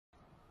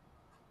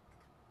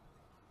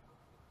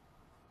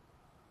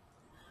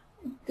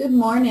Good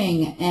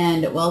morning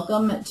and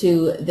welcome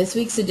to this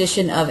week's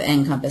edition of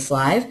NCompass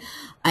Live.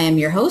 I am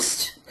your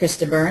host,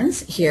 Krista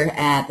Burns, here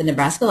at the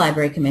Nebraska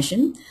Library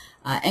Commission.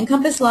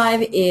 NCompass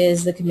Live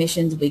is the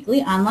Commission's weekly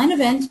online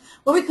event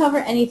where we cover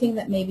anything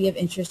that may be of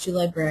interest to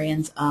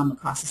librarians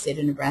across the state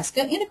of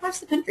Nebraska and across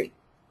the country.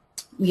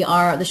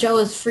 The show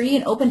is free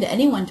and open to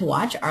anyone to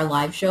watch our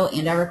live show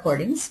and our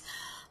recordings.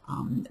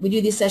 We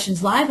do these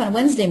sessions live on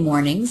Wednesday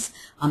mornings,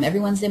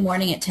 every Wednesday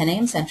morning at 10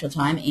 a.m. Central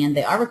Time, and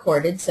they are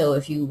recorded, so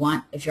if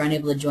you're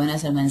unable to join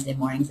us on Wednesday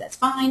mornings, that's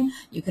fine.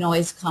 You can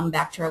always come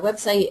back to our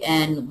website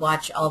and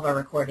watch all of our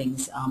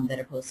recordings that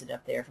are posted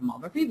up there from all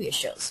of our previous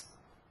shows.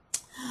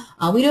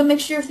 We do a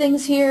mixture of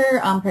things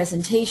here,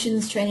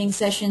 presentations, training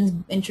sessions,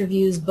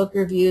 interviews, book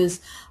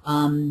reviews,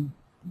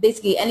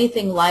 basically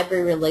anything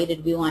library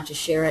related. We want to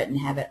share it and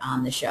have it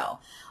on the show.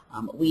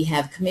 We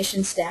have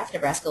commission staff,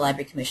 Nebraska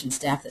Library Commission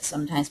staff that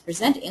sometimes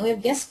present, and we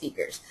have guest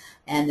speakers.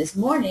 And this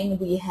morning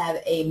we have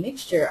a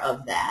mixture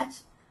of that.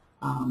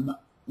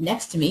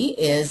 Next to me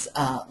is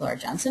Laura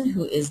Johnson,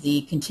 who is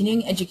the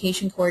Continuing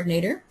Education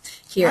Coordinator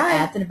here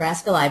at the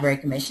Nebraska Library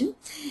Commission.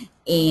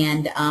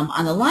 And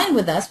on the line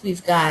with us,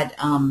 we've got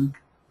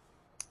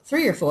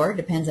 3 or 4,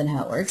 depends on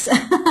how it works,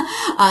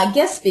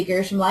 guest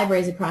speakers from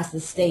libraries across the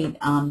state.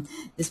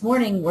 This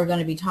morning we're going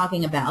to be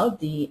talking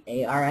about the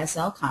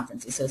ARSL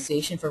Conference,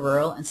 Association for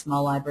Rural and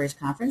Small Libraries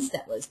Conference,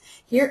 that was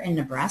here in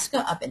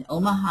Nebraska, up in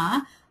Omaha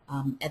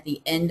at the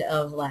end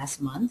of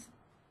last month,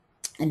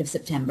 end of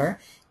September.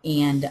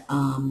 And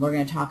we're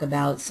going to talk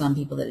about some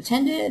people that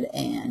attended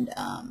and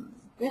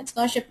grant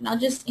scholarship. And I'll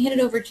just hand it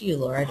over to you,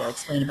 Laura, to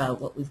explain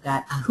about what we've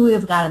got, who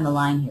we've got on the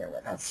line here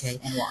with us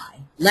and why.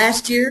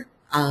 Last year,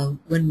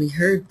 when we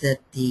heard that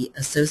the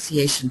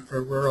Association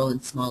for Rural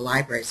and Small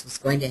Libraries was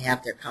going to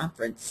have their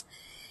conference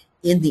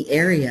in the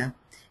area,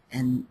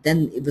 and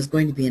then it was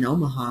going to be in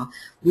Omaha,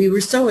 we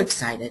were so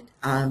excited.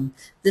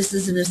 This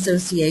is an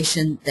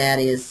association that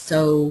is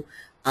so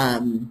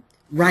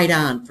right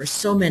on for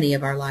so many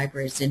of our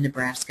libraries in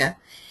Nebraska,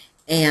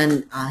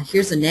 and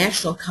here's a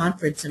national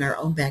conference in our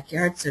own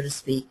backyard, so to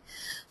speak.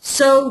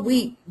 So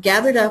we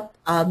gathered up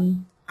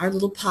our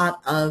little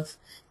pot of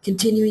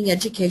continuing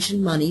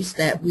education monies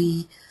that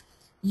we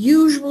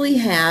usually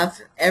have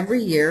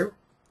every year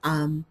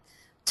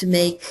to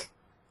make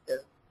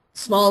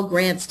small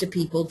grants to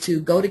people to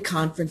go to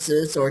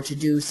conferences or to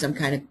do some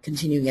kind of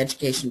continuing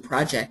education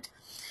project.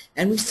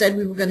 And we said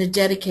we were going to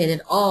dedicate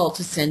it all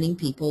to sending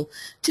people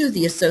to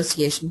the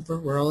Association for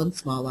Rural and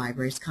Small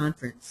Libraries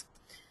Conference.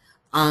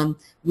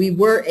 We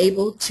were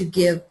able to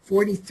give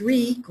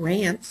 43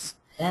 grants.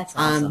 That's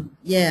awesome.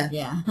 Yeah.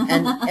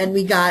 and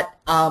we got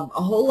a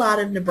whole lot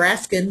of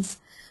Nebraskans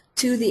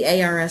to the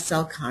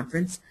ARSL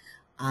conference.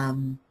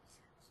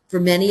 For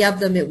many of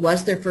them, it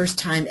was their first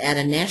time at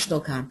a national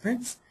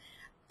conference.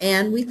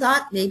 And we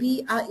thought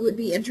maybe it would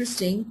be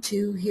interesting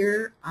to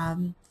hear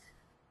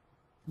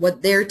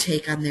what their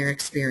take on their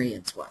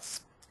experience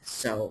was.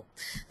 So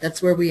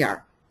that's where we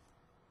are.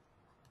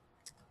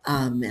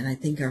 And I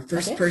think our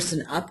first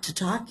person up to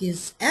talk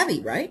is Abby,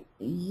 right?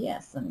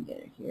 Yes, let me get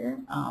it here.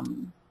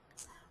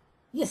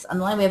 Yes, on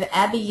the line we have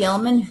Abby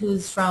Yellman,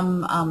 who's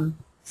from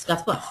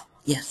Scottsbluff.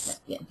 Yes.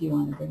 Yeah. Do you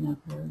want to bring up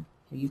her?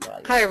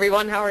 Hi,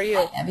 everyone. How are you?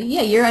 Hi, Abby.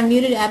 Yeah, you're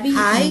unmuted, Abby.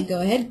 Hi.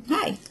 Go ahead.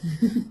 Hi.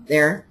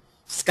 Their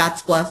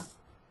Scottsbluff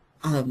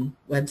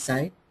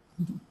website.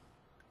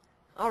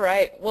 All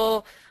right.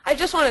 Well, I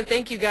just want to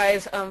thank you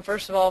guys,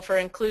 first of all, for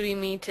including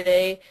me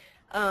today.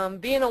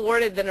 Being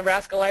awarded the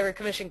Nebraska Library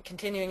Commission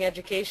Continuing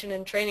Education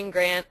and Training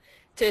Grant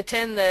to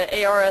attend the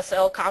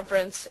ARSL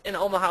conference in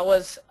Omaha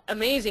was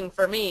amazing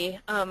for me.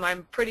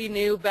 I'm pretty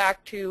new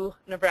back to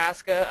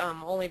Nebraska.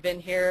 Only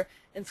been here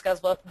in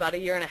Scottsbluff about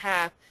 1.5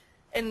 years.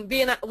 And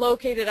being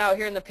located out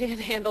here in the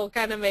Panhandle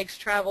kind of makes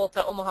travel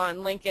to Omaha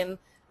and Lincoln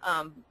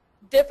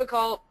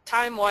difficult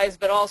time-wise,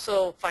 but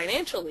also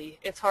financially.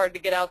 It's hard to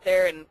get out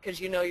there, and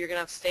because you know you're going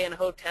to have to stay in a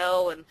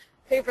hotel and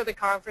pay for the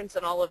conference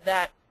and all of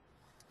that.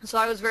 So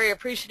I was very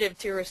appreciative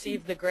to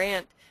receive the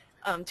grant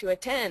to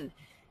attend.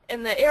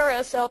 And the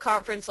ARSL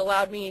conference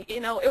allowed me,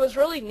 it was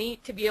really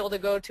neat to be able to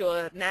go to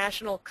a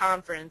national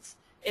conference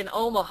in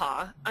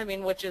Omaha,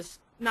 which is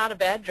not a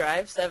bad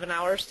drive, 7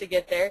 hours to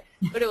get there,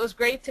 but it was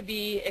great to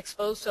be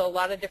exposed to a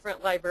lot of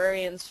different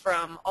librarians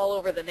from all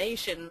over the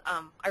nation.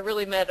 I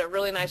really met a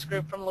really nice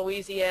group from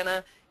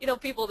Louisiana,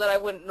 people that I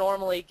wouldn't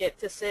normally get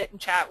to sit and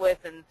chat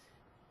with and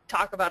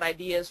talk about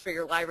ideas for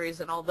your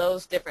libraries and all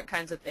those different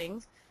kinds of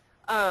things.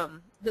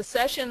 The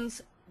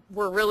sessions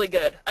were really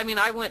good.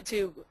 I went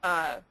to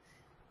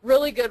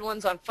really good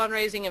ones on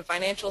fundraising and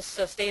financial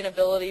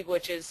sustainability,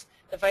 which is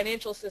the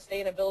financial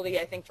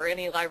sustainability, I think, for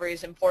any library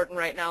is important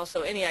right now,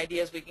 so any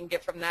ideas we can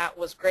get from that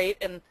was great.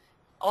 And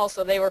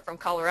also they were from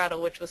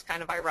Colorado, which was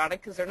kind of ironic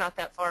because they're not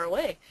that far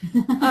away.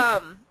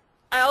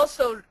 I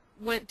also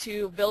went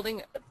to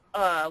building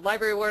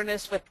library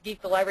awareness with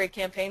Geek the Library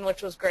campaign,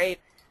 which was great,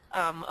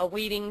 a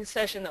weeding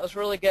session that was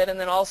really good, and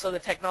then also the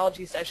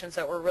technology sessions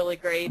that were really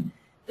great.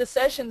 The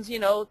sessions,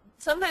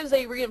 sometimes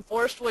they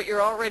reinforced what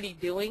you're already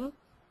doing,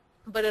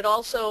 but it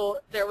also,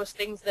 there was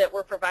things that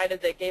were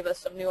provided that gave us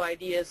some new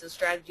ideas and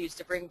strategies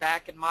to bring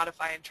back and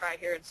modify and try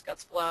here in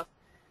Scottsbluff.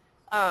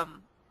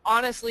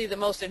 Honestly, the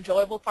most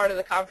enjoyable part of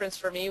the conference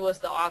for me was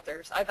the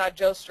authors. I thought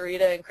Joe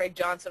Starita and Craig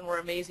Johnson were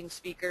amazing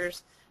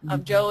speakers.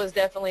 Joe is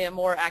definitely a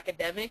more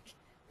academic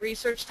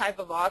research type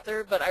of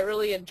author, but I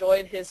really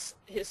enjoyed his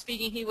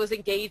speaking. He was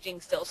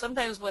engaging still.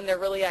 Sometimes when they're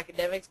really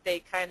academics, they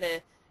kind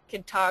of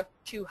can talk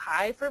too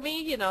high for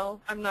me. You know,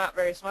 I'm not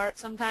very smart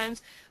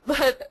sometimes,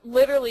 but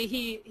literally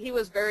he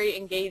was very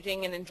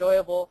engaging and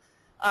enjoyable.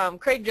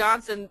 Craig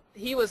Johnson,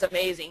 he was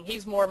amazing.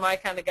 He's more my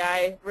kind of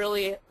guy,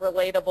 really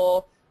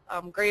relatable.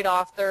 Great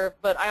author,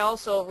 but I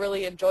also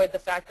really enjoyed the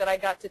fact that I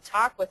got to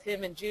talk with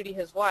him and Judy,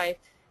 his wife,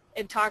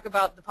 and talk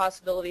about the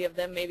possibility of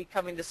them maybe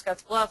coming to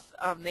Scottsbluff.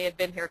 They had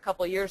been here a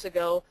couple of years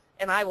ago,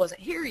 and I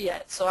wasn't here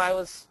yet, so I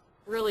was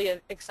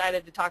really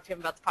excited to talk to him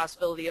about the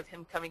possibility of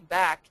him coming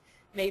back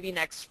maybe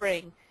next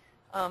spring.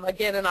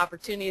 Again, an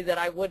opportunity that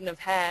I wouldn't have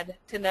had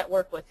to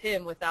network with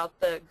him without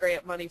the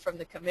grant money from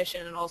the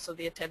commission and also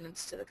the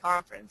attendance to the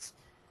conference.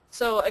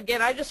 So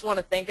again, I just want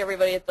to thank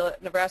everybody at the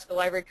Nebraska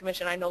Library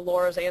Commission. I know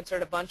Laura's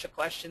answered a bunch of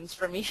questions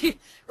for me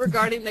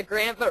regarding the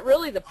grant, but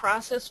really the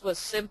process was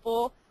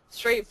simple,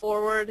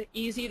 straightforward,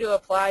 easy to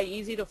apply,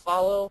 easy to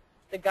follow.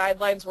 The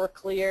guidelines were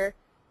clear.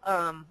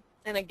 And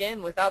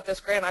again, without this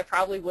grant, I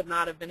probably would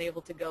not have been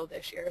able to go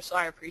this year, so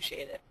I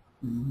appreciate it.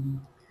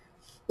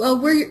 Well,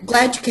 we're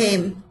glad you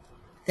came.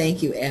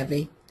 Thank you,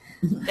 Abby.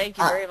 Thank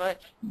you very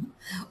much.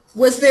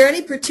 Was there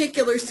any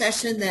particular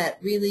session that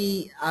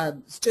really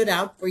stood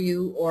out for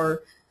you,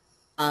 or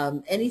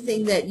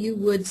anything that you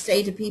would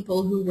say to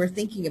people who were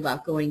thinking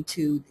about going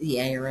to the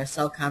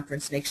ARSL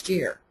conference next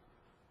year?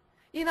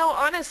 You know,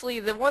 honestly,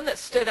 the one that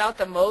stood out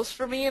the most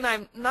for me, and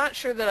I'm not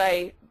sure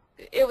that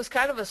it was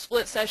kind of a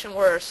split session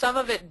where some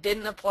of it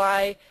didn't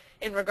apply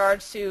in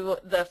regards to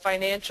the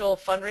financial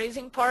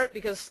fundraising part,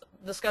 because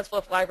the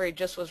Scottsbluff Library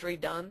just was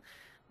redone.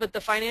 But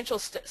the financial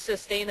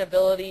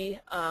sustainability,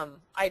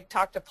 I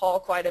talked to Paul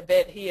quite a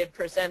bit. He had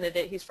presented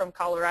it. He's from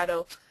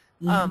Colorado.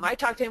 I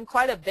talked to him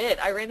quite a bit.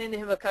 I ran into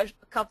him a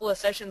couple of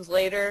sessions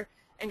later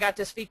and got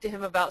to speak to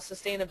him about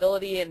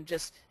sustainability and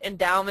just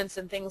endowments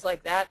and things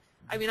like that.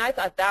 I mean, I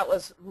thought that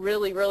was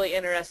really, really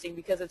interesting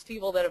because it's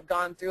people that have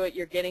gone through it.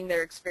 You're getting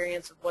their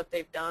experience of what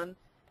they've done,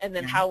 and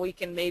then how we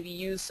can maybe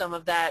use some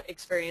of that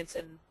experience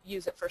and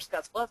use it for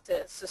Scottsbluff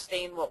to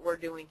sustain what we're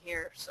doing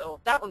here. So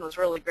that one was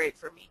really great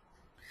for me.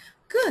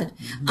 Good.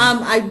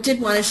 I did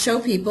want to show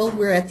people,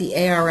 we're at the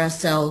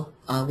ARSL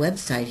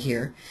website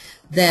here,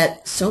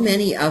 that so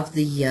many of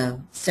the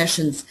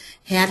sessions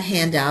had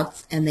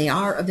handouts, and they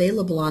are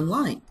available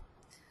online.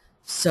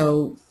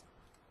 So,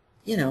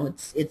 you know,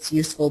 it's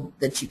useful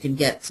that you can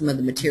get some of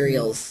the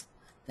materials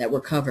that were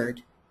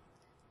covered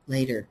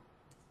later.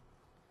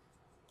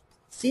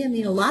 See, I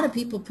mean, a lot of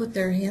people put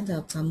their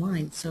handouts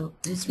online, so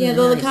it's really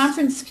though nice. the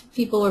conference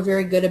people were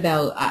very good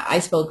about, I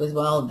spoke as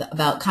well,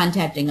 about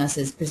contacting us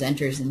as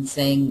presenters and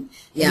saying,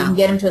 you can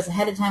get them to us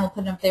ahead of time, we'll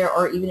put them up there,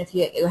 or even if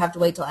you have to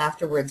wait till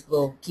afterwards,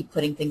 we'll keep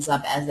putting things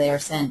up as they are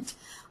sent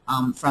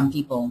from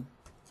people,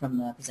 from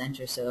the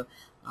presenters. So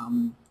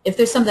if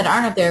there's some that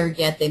aren't up there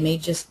yet, they may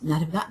just not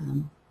have gotten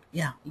them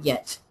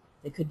yet.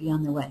 They could be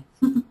on their way.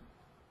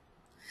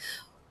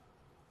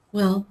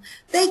 Well,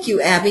 thank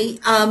you,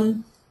 Abby.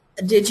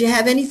 Did you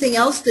have anything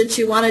else that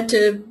you wanted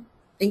to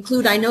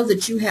include? I know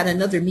that you had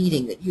another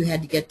meeting that you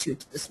had to get to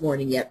this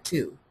morning yet,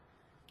 too.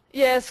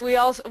 Yes, we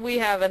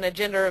have an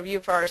agenda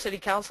review for our city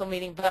council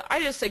meeting, but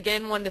I just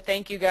again wanted to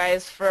thank you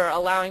guys for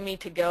allowing me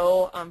to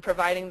go,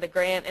 providing the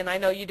grant, and I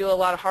know you do a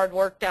lot of hard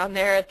work down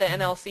there at the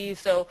NLC,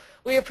 so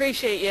we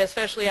appreciate you,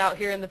 especially out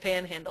here in the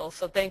Panhandle.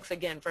 So thanks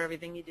again for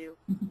everything you do.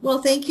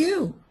 Well, thank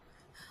you.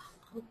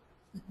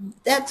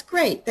 That's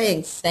great.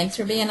 Thanks. Thanks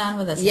for being on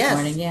with us this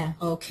morning. Yeah.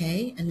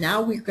 Okay. And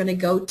now we're going to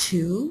go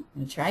to... We're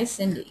going to try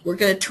Cindee. We're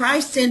going to try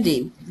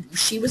Cindee.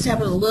 She was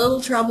having a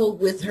little trouble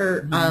with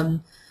her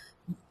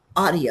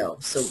audio.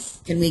 So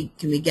can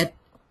we get...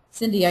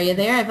 Cindee, are you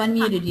there? I've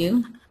unmuted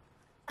you.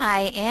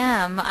 I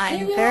am.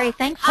 I'm very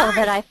thankful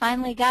that I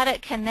finally got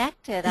it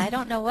connected. I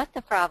don't know what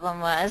the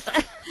problem was.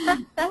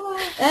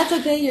 That's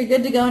okay. You're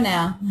good to go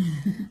now.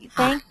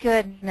 Thank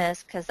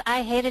goodness, because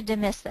I hated to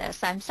miss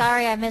this. I'm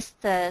sorry I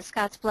missed the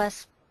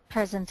Scottsbluff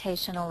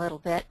presentation a little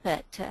bit,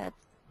 but it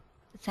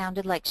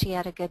sounded like she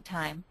had a good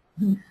time.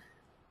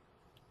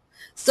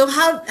 So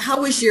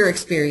how was your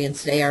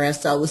experience at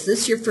ARSL? Was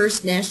this your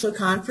first national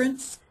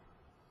conference?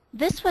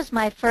 This was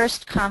my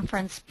first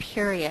conference,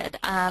 period.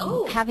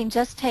 Having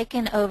just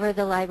taken over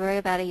the library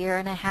about a year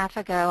and a half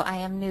ago, I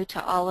am new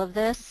to all of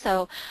this.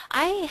 So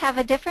I have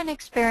a different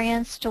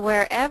experience to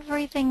where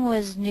everything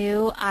was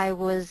new. I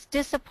was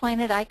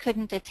disappointed I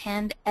couldn't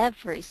attend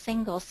every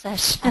single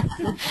session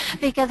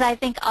because I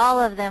think all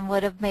of them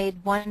would have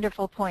made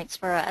wonderful points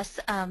for us.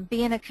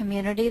 Being a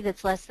community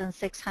that's less than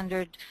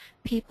 600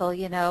 people,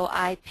 you know,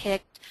 I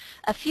picked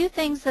a few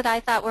things that I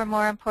thought were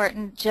more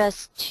important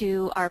just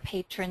to our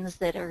patrons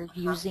that are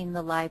using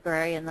the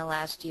library in the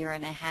last year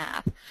and a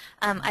half.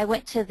 I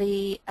went to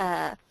the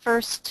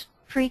first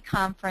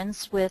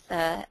pre-conference with,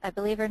 I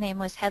believe her name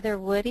was Heather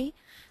Woody,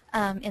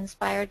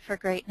 Inspired for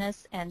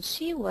Greatness, and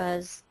she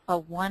was a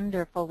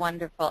wonderful,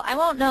 wonderful,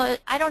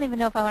 I don't even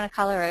know if I want to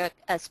call her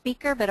a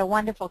speaker, but a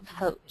wonderful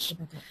coach.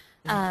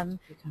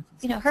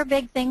 You know, her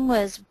big thing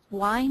was,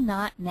 why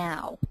not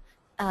now?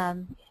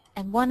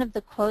 And one of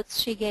the quotes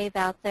she gave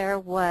out there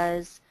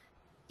was,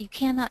 you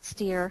cannot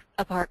steer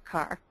a parked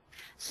car.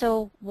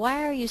 So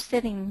why are you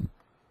sitting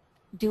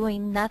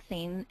doing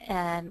nothing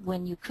and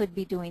when you could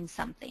be doing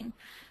something?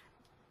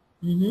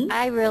 Mm-hmm.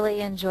 I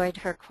really enjoyed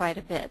her quite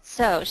a bit.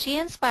 So she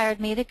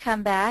inspired me to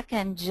come back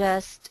and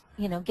just,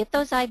 you know, get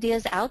those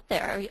ideas out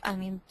there. I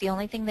mean, the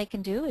only thing they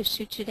can do is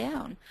shoot you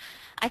down.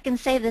 I can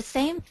say the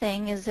same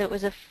thing as it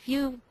was a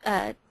few,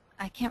 I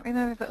can't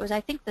remember if it was, I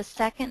think the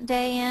second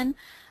day in,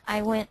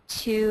 I went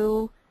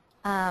to,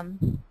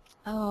 and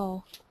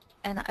you'll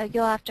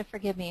have to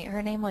forgive me,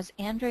 her name was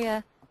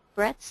Andrea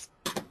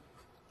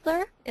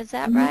Bretzler, is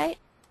that right?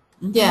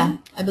 Yeah,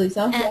 I believe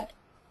so. And,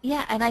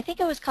 yeah, and I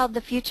think it was called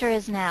The Future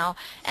Is Now,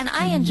 and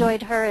I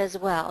enjoyed her as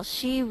well.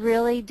 She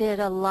really did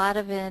a lot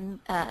of,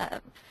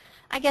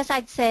 I guess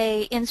I'd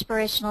say,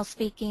 inspirational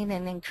speaking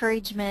and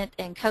encouragement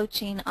and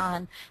coaching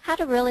on how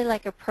to really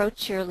like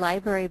approach your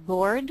library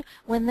board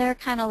when they're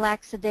kind of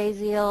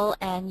lackadaisical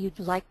and you'd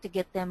like to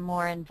get them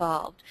more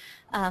involved.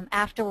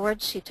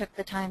 Afterwards, she took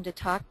the time to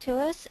talk to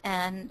us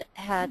and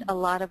had a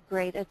lot of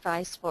great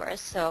advice for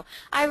us. So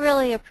I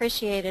really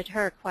appreciated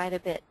her quite a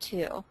bit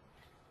too.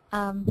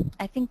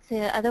 I think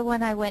the other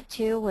one I went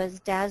to was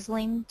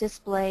dazzling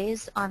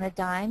displays on a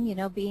dime. You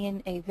know,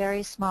 being a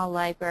very small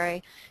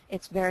library,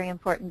 it's very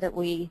important that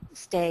we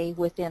stay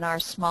within our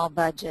small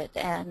budget.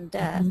 And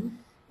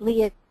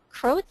Leah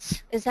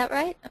Krotz, is that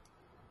right?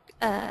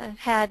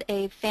 Had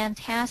a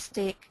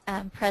fantastic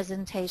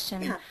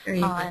presentation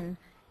on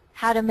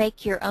how to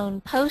make your own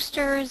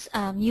posters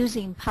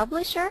using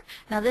Publisher.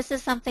 Now this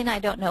is something I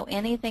don't know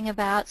anything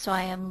about, so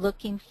I am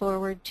looking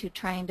forward to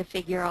trying to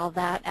figure all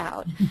that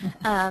out.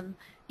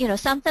 You know,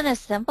 something as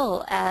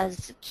simple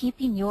as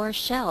keeping your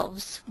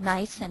shelves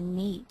nice and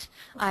neat.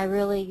 I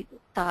really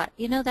thought,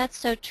 you know, that's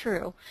so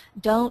true.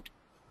 Don't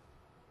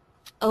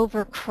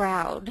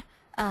overcrowd.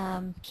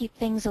 Keep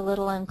things a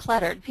little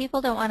uncluttered.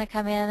 People don't want to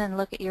come in and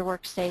look at your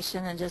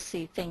workstation and just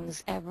see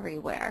things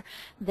everywhere.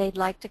 They'd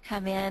like to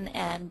come in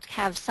and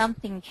have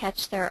something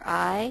catch their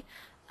eye.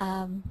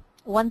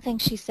 One thing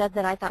she said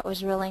that I thought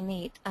was really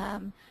neat,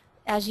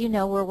 as you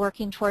know, we're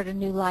working toward a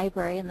new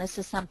library, and this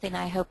is something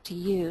I hope to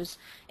use.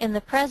 In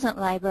the present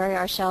library,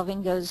 our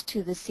shelving goes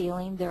to the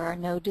ceiling. There are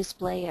no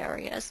display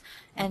areas.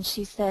 And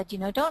she said, you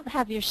know, don't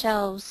have your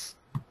shelves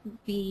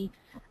be,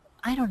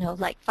 I don't know,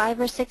 like 5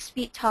 or 6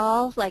 feet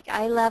tall, like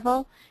eye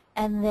level,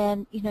 and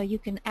then, you know, you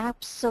can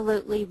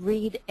absolutely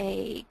read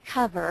a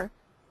cover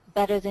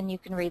better than you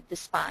can read the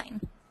spine.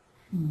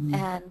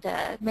 And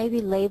maybe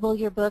label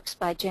your books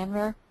by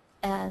genre,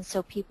 and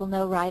so people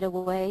know right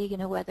away, you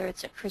know, whether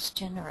it's a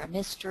Christian or a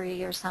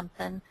mystery or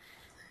something.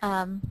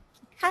 Kind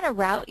of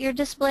route your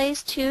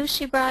displays too,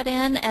 she brought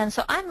in, and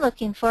so I'm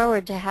looking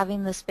forward to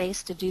having the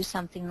space to do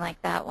something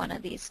like that one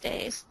of these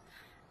days.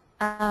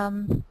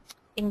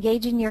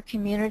 Engaging your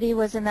community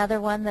was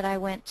another one that I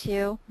went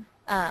to,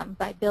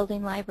 by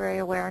Building Library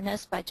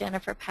Awareness by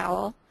Jennifer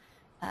Powell.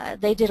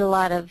 They did a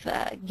lot of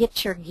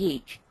Get Your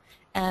Geek,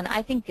 and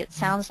I think it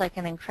sounds like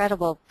an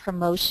incredible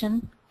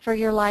promotion for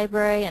your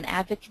library and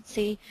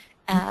advocacy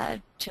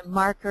to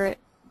market,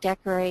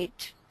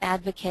 decorate,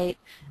 advocate.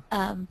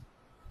 I'm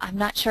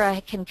not sure I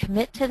can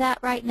commit to that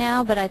right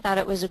now, but I thought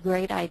it was a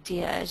great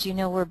idea. As you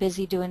know, we're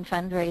busy doing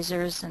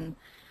fundraisers, and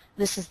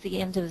this is the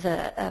end of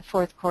the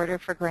fourth quarter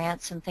for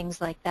grants and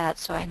things like that,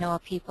 so I know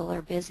people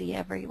are busy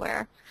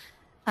everywhere.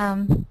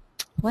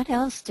 What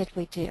else did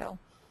we do?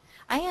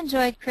 I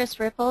enjoyed Chris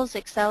Ripple's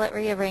Excel at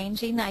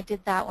Rearranging. I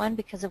did that one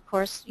because, of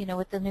course, you know,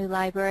 with the new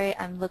library,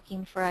 I'm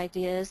looking for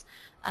ideas.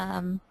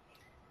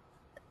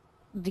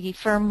 The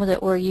firm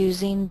that we're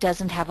using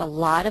doesn't have a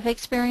lot of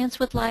experience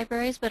with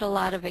libraries, but a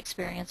lot of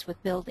experience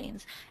with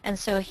buildings. And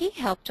so he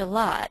helped a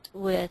lot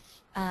with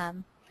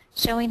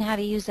showing how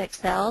to use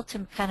Excel to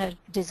kind of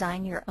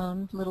design your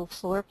own little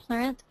floor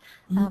print.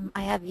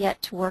 I have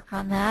yet to work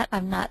on that.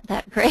 I'm not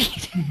that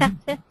great at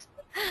it.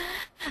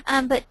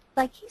 But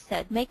like he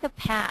said, make a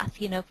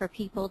path, you know, for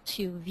people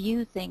to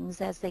view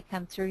things as they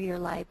come through your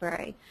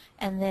library,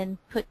 and then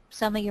put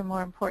some of your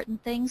more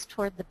important things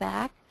toward the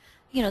back.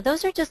 You know,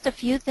 those are just a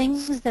few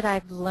things that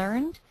I've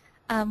learned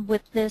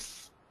with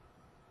this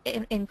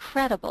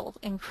incredible,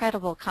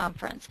 incredible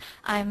conference.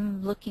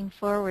 I'm looking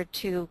forward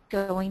to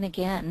going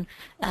again.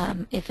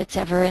 If it's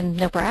ever in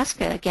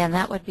Nebraska again,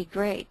 that would be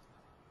great.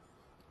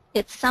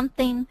 It's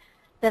something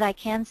that I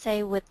can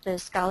say with the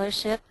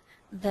scholarship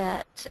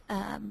that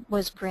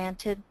was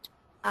granted,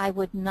 I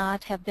would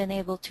not have been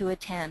able to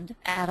attend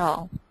at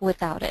all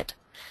without it.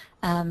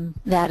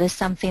 That is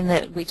something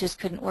that we just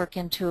couldn't work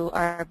into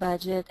our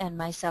budget, and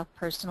myself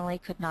personally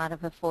could not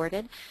have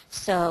afforded.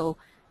 So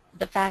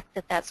the fact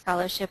that that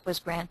scholarship was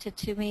granted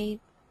to me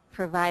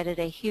provided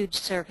a huge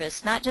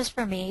service, not just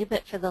for me,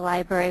 but for the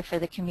library, for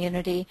the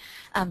community,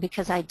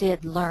 because I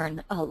did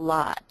learn a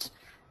lot.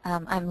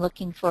 I'm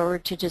looking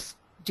forward to just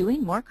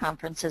doing more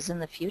conferences in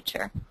the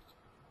future.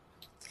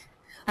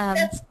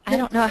 I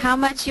don't know how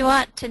much you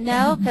want to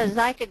know, because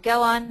I could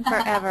go on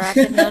forever. I've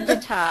been known to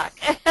talk.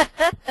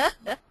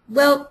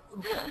 Well,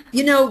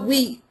 you know,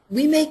 we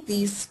make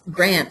these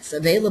grants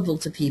available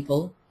to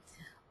people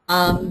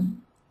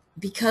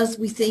because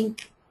we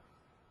think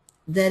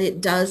that it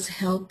does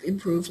help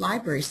improve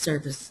library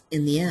service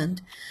in the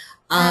end.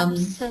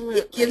 Absolutely.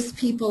 It gives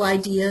people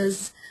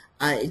ideas.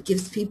 It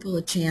gives people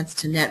a chance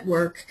to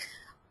network.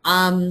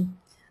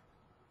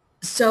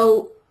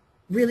 So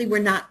really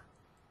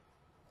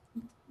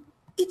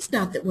it's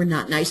not that we're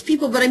not nice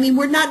people, but I mean,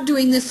 we're not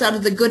doing this out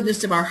of the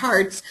goodness of our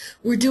hearts.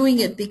 We're doing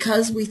it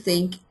because we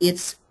think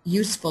it's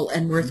useful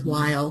and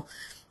worthwhile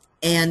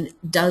and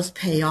does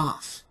pay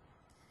off.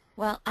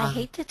 Well, I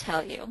hate to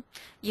tell you,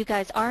 you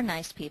guys are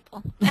nice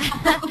people.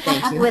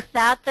 Thank you.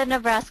 Without the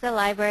Nebraska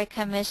Library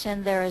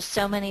Commission, there are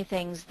so many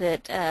things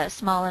that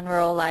small and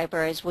rural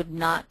libraries would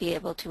not be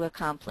able to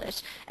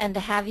accomplish. And to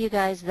have you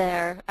guys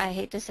there, I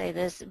hate to say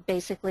this,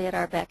 basically at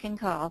our beck and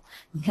call,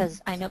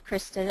 because I know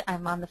Krista,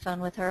 I'm on the phone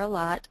with her a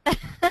lot.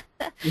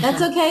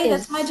 That's okay.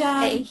 That's my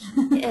job.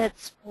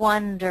 It's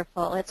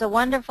wonderful. It's a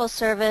wonderful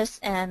service,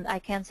 and I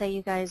can say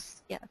you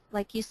guys, yeah,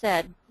 like you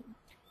said,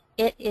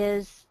 it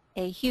is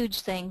a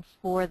huge thing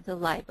for the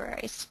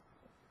libraries.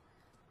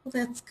 Well,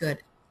 that's good.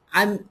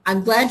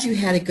 I'm glad you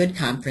had a good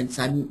conference.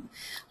 I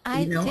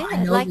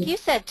did. Like you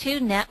said,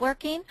 too,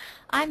 networking.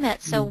 I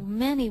met so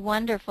many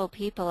wonderful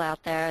people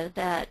out there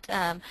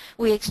that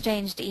we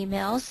exchanged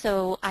emails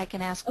so I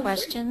can ask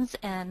questions.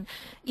 And,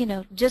 you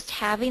know, just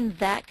having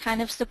that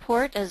kind of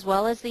support as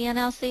well as the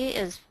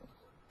NLC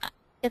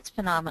it's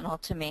phenomenal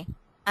to me.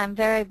 I'm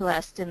very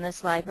blessed in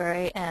this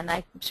library, and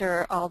I'm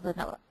sure all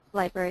the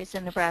libraries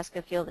in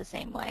Nebraska feel the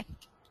same way.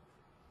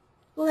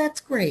 Well,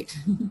 that's great.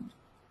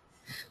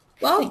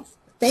 Well,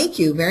 thank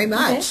you very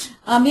much.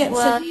 Okay.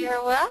 Well,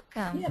 you're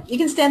welcome. Yeah, you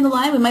can stay on the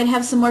line. We might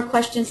have some more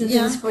questions and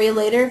things for you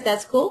later, if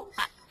that's cool.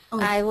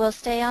 I will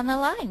stay on the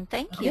line.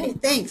 Thank you. Okay,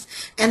 thanks.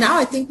 And now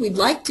I think we'd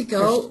like to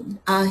go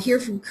hear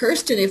from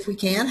Kirsten if we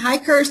can. Hi,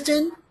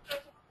 Kirsten.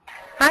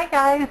 Hi,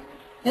 guys.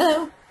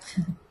 Hello.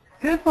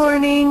 Good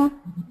morning.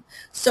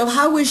 So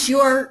how was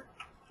your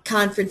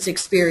conference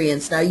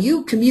experience? Now,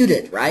 you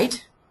commuted,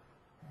 right?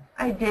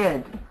 I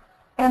did.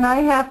 And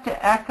I have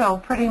to echo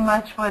pretty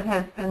much what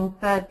has been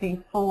said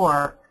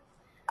before.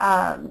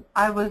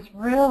 I was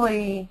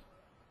really,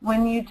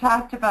 when you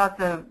talked about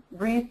the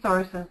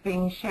resources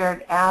being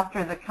shared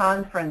after the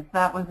conference,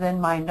 that was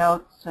in my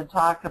notes to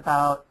talk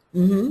about.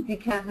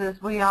 Because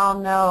as we all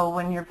know,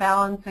 when you're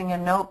balancing a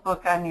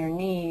notebook on your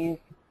knees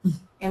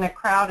in a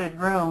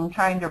crowded room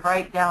trying to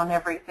write down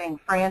everything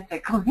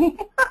frantically,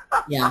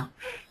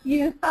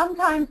 you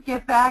sometimes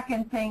get back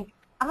and think,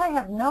 I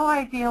have no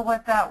idea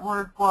what that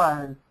word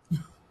was.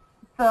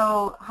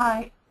 So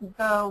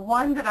the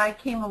one that I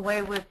came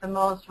away with the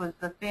most was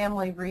the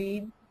family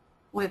read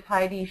with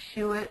Heidi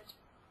Schuett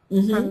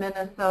from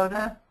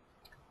Minnesota.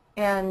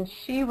 And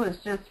she was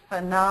just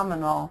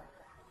phenomenal.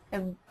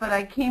 But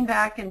I came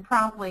back and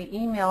promptly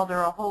emailed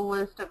her a whole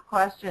list of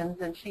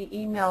questions, and she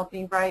emailed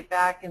me right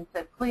back and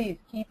said, please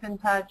keep in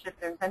touch if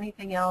there's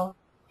anything else,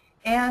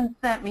 and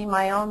sent me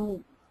my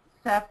own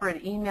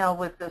separate email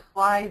with the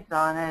slides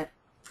on it,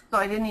 so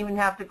I didn't even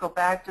have to go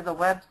back to the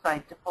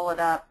website to pull it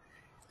up.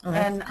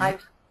 And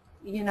I've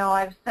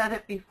said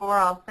it before,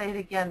 I'll say it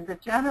again, the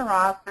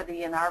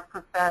generosity in our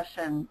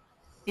profession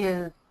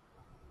is,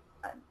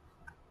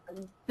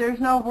 there's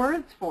no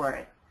words for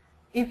it.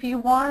 If you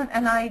want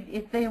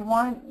if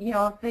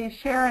they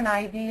share an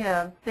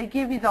idea, they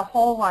give you the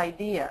whole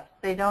idea.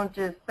 They don't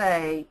just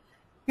say,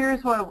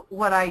 here's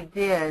what I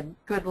did,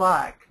 good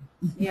luck.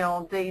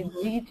 They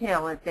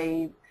detail it,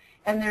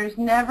 and there's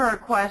never a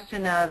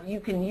question of you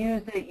can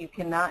use it, you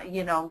cannot,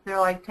 they're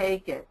like,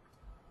 take it.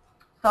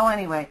 So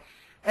anyway,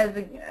 it's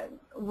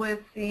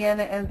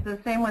the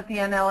same with the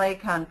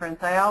NLA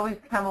conference. I always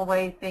come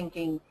away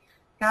thinking,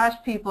 gosh,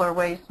 people are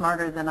way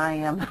smarter than I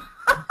am.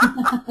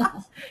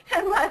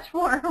 And much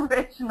more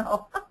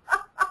original.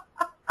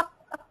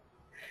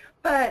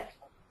 But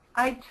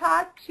I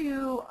talked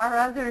to our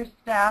other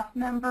staff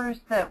members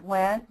that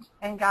went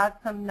and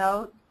got some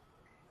notes,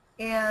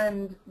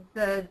 and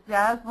the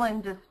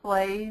dazzling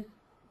displays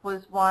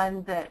was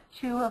one that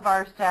 2 of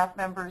our staff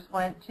members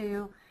went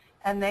to,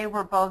 and they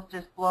were both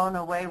just blown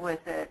away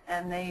with it,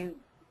 and they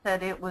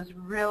said it was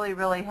really,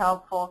 really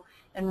helpful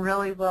and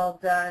really well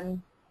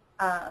done.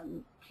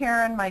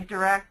 Karen, my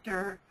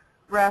director,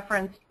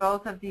 referenced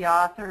both of the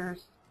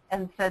authors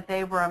and said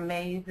they were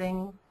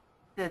amazing,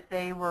 that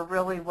they were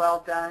really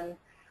well done.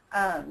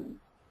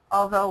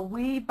 Although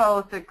we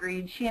both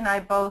agreed, she and I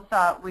both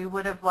thought we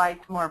would have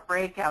liked more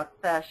breakout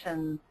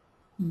sessions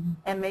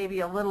and maybe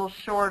a little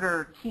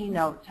shorter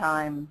keynote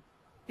time,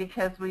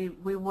 because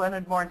we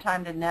wanted more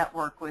time to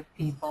network with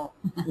people.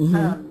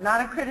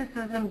 Not a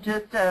criticism,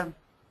 just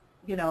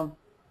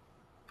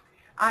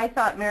I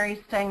thought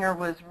Mary Stenger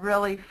was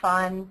really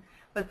fun.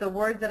 but the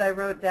word that I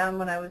wrote down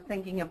when I was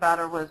thinking about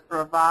her was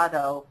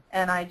bravado,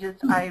 and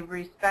I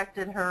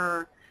respected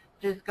her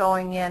just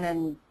going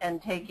in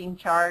and taking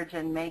charge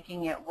and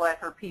making it what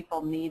her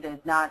people needed,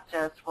 not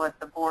just what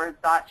the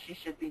board thought she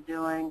should be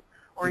doing,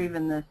 or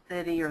even the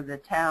city or the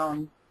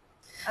town.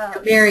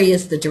 Mary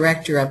is the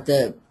director of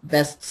the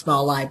best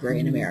small library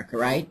in America,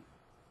 right?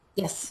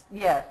 Yes.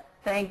 Yes.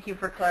 Thank you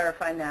for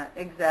clarifying that.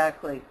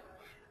 Exactly.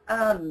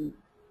 And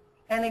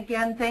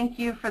again, thank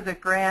you for the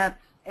grant.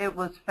 It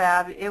was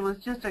fab. It was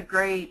just a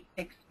great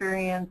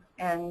experience.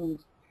 And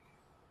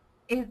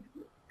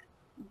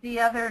the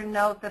other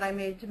note that I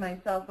made to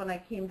myself when I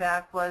came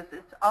back was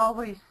it's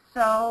always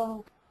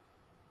so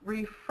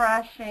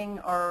refreshing,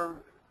 or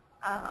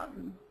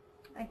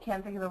I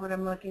can't think of the word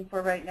I'm looking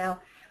for right now,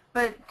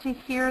 but to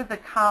hear the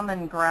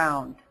common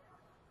ground.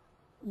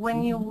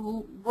 When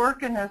you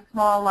work in a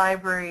small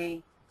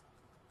library,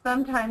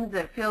 sometimes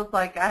it feels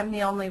like I'm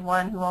the only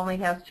one who only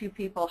has 2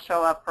 people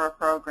show up for a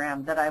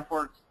program that I've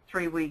worked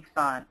 3 weeks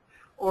on,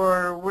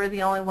 or we're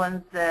the only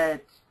ones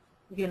that,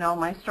 you know,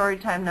 my story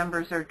time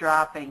numbers are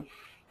dropping.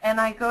 And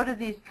I go to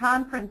these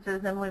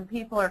conferences, and when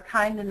people are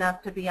kind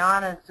enough to be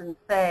honest and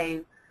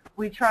say,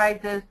 we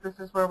tried this, this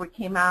is where we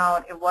came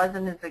out, it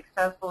wasn't as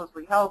successful as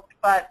we hoped,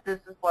 but this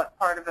is what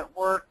part of it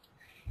worked,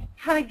 it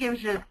kind of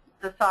gives you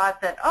the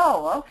thought that,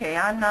 oh, okay,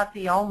 I'm not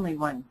the only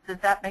one. Does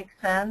that make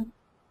sense?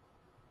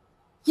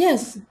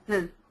 Yes.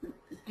 Is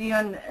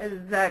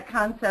that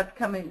concept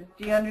coming,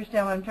 do you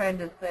understand what I'm trying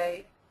to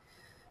say?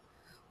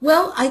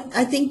 Well,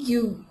 I think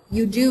you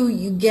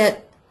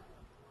get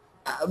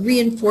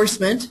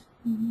reinforcement,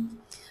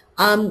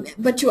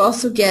 but you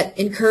also get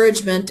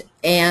encouragement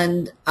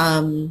and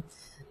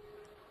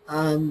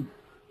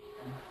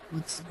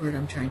what's the word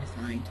I'm trying to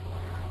find?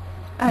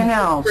 I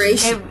know.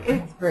 Inspiration.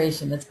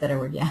 Inspiration, that's a better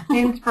word, yeah.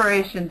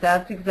 Inspiration,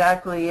 that's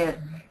exactly it.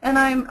 And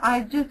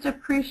I just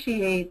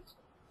appreciate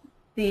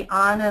the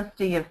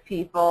honesty of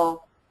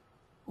people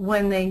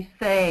when they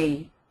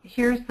say,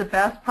 here's the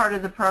best part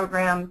of the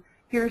program,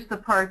 here's the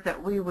part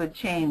that we would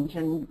change.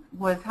 And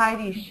with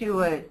Heidi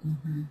Schuett,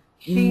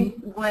 she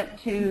went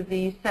to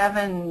the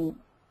 7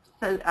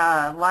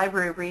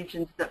 library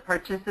regions that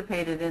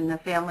participated in the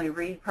Family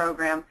Read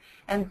program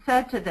and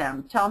said to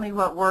them, tell me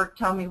what worked,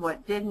 tell me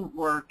what didn't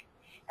work.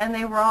 And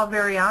they were all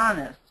very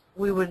honest.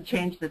 We would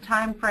change the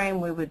time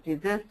frame, we would do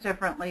this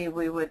differently,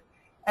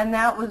 and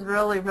that was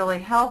really, really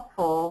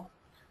helpful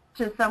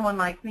to someone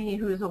like me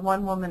who's a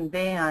one-woman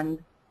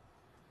band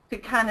to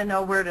kind of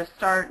know where to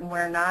start and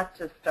where not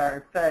to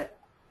start. But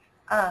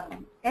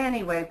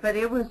anyway, but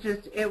it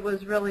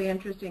was really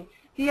interesting.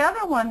 The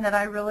other one that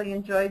I really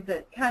enjoyed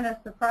that kind of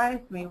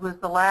surprised me was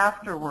the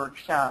laughter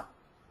workshop.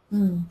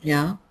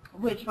 Yeah.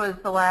 Which was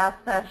the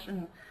last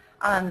session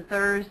on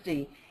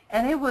Thursday.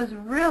 And it was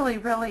really,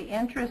 really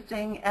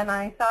interesting, and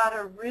I thought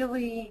a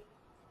really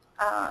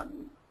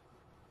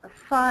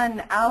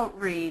fun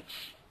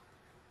outreach.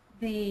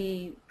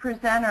 The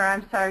presenter,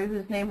 I'm sorry,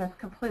 whose name has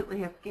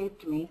completely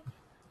escaped me,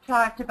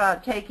 talked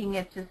about taking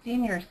it to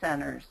senior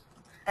centers.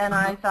 And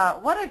I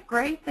thought, what a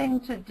great thing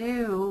to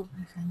do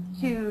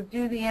the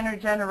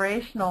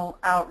intergenerational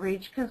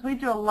outreach, because we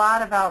do a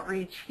lot of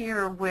outreach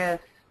here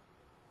with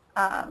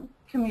the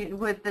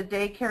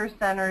daycare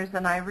centers,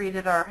 and I read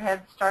at our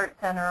Head Start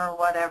Center or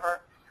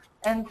whatever.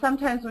 And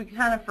sometimes we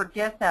kind of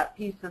forget that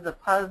piece of the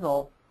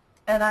puzzle.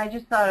 And I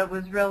just thought it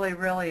was really,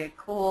 really a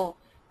cool,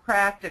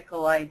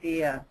 practical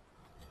idea.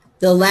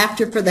 The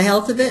laughter for the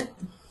health of it?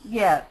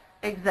 Yes,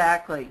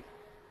 exactly.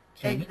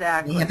 Okay.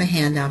 Exactly. We have a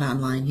handout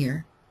online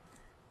here.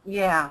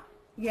 Yeah,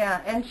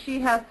 yeah, and she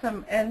had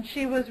and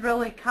she was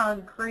really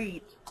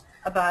concrete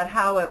about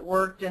how it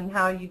worked and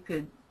how you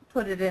could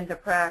put it into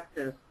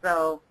practice.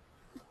 So,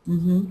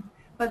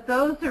 but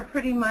those are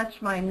pretty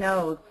much my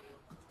notes.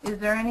 Is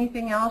there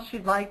anything else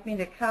you'd like me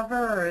to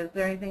cover, or is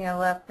there anything I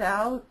left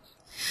out?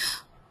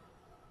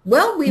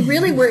 Well, we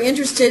really were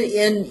interested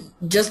in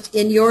just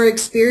in your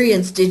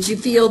experience. Did you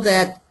feel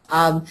that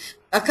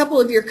a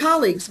couple of your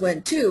colleagues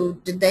went too?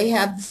 Did they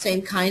have the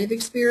same kind of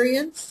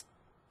experience?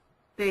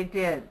 They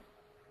did.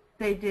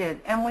 They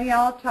did. And we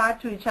all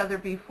talked to each other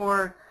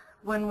before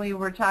when we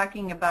were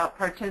talking about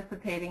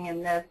participating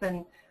in this.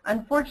 And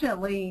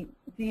unfortunately,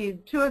 the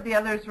 2 of the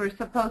others were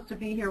supposed to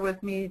be here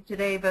with me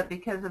today, but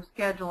because of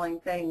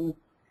scheduling things,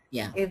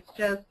 it's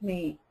just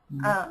me.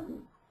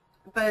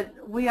 But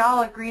we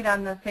all agreed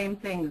on the same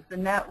things, the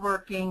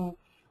networking,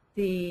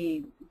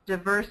 the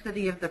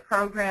diversity of the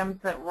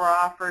programs that were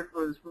offered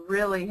was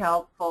really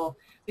helpful,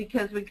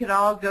 because we could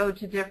all go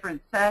to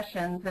different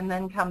sessions and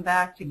then come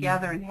back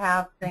together and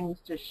have things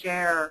to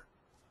share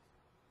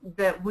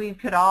that we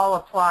could all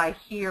apply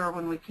here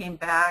when we came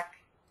back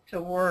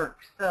to work.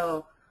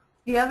 So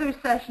the other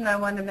session I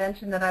want to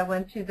mention that I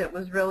went to that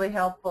was really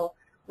helpful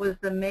was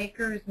the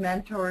Makers,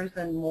 Mentors,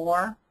 and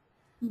More,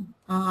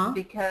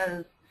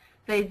 because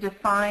they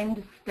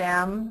defined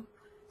STEM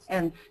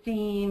and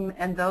STEAM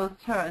and those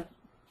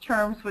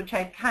terms, which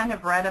I'd kind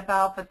of read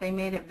about, but they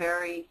made it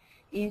very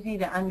easy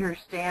to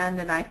understand,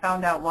 and I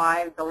found out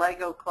why the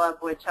Lego Club,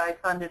 which I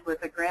funded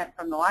with a grant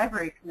from the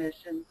Library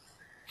Commission,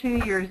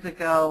 2 years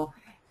ago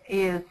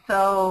is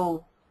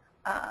so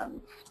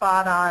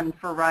spot on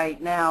for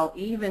right now.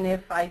 Even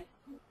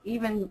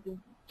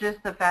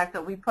just the fact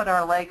that we put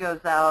our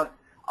Legos out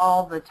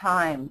all the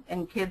time,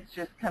 and kids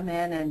just come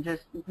in and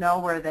just know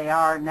where they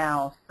are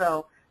now.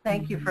 So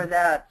thank you for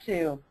that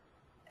too.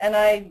 And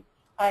I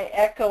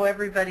echo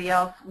everybody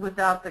else.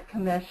 Without the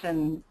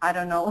commission, I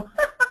don't know,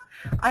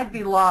 I'd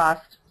be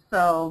lost.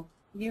 So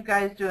you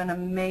guys do an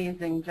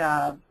amazing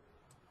job.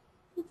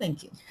 Well,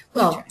 thank you.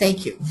 Well,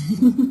 thank you.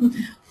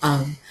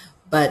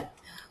 But,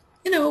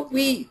 you know,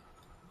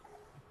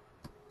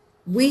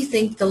 we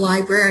think the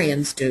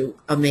librarians do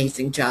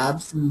amazing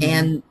jobs,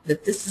 and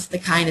that this is the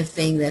kind of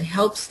thing that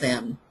helps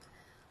them.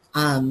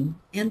 And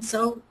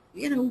so,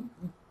 you know,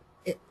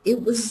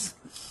 it was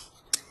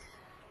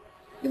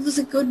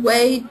a good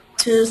way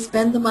to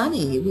spend the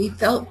money. We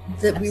felt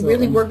that we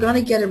really were going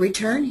to get a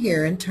return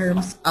here in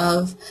terms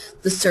of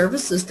the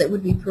services that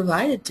would be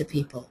provided to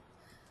people.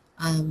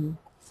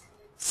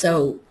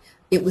 So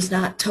it was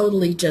not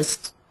totally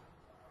just,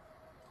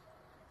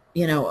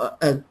 you know,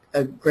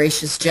 a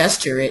gracious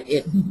gesture.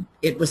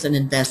 It was an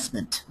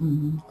investment.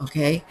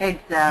 Okay?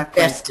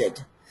 Exactly.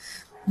 Invested.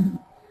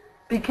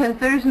 Because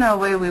there's no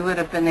way we would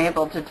have been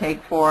able to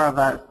take 4 of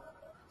us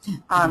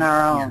on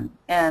our own.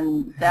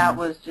 And that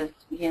was just,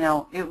 you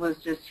know, it was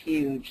just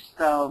huge.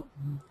 So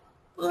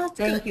Well,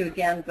 thank you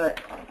again. But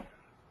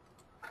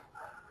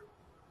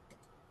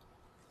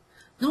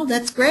no,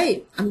 that's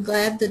great. I'm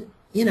glad that,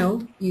 you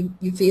know, you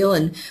feel,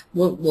 and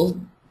we'll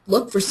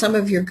look for some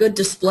of your good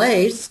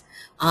displays.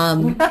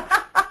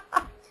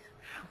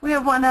 we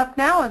have one up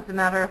now, as a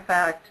matter of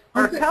fact,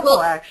 or Okay, a couple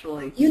well,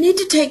 actually. You need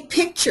to take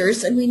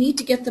pictures, and we need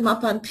to get them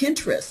up on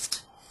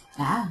Pinterest.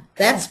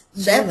 That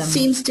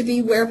seems to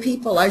be where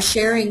people are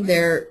sharing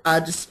their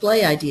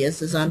display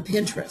ideas, is on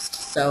Pinterest.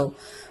 So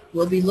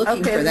we'll be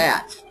looking for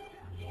that.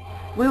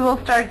 We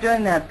will start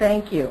doing that.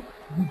 Thank you.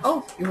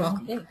 Oh, you're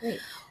welcome. Okay, great.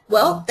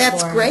 Well,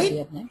 that's Lauran great.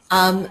 will be up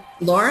next.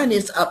 Lauran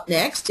is up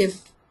next.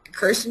 If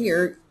Kirsten,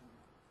 you're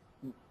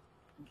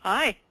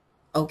Hi.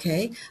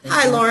 okay.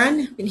 Hi,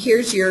 Lauran. And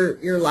here's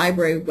your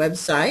library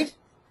website.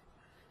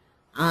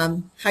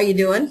 How you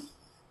doing?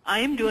 I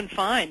am doing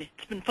fine.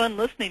 It's been fun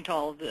listening to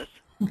all of this.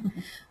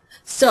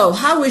 So,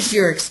 how was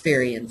your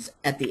experience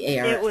at the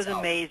ARSL? It was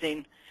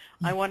amazing.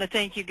 I want to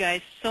thank you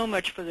guys so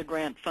much for the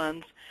grant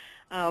funds.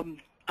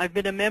 I've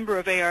been a member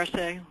of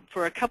ARSL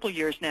for a couple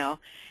years now,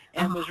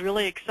 and was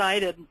really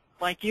excited,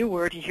 like you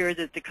were, to hear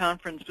that the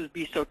conference would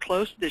be so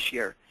close this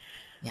year.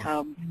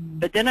 Yeah.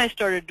 But then I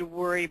started to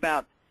worry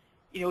about,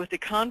 you know, with the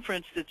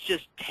conference that's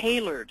just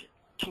tailored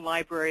to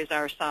libraries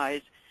our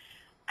size,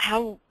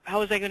 how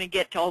was I going to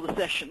get to all the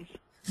sessions?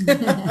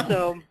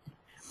 So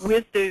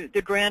with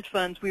the grant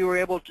funds, we were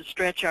able to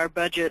stretch our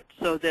budget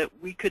so that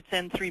we could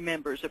send 3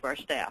 members of our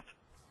staff.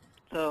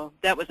 So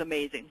that was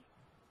amazing.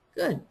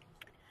 Good.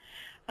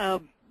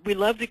 We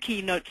love the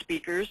keynote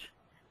speakers,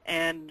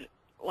 and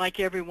like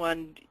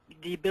everyone,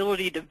 the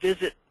ability to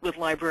visit with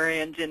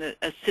librarians in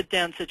a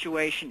sit-down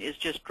situation is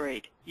just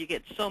great. You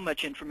get so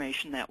much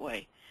information that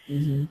way.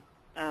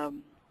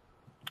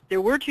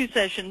 There were 2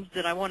 sessions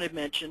that I want to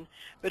mention,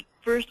 but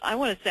first I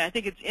want to say I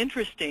think it's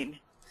interesting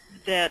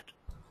that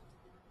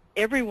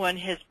everyone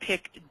has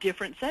picked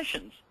different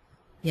sessions.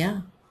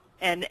 Yeah.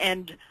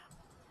 And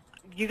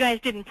you guys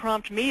didn't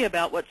prompt me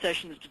about what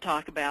sessions to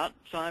talk about,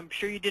 so I'm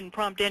sure you didn't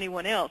prompt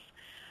anyone else.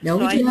 No,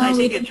 so we didn't. I we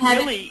think didn't it's have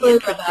really any clue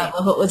interesting.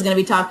 about what was going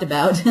to be talked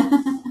about.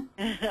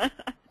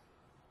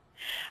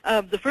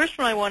 The first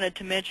one I wanted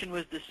to mention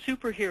was the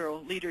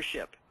superhero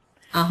leadership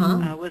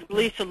with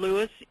Lisa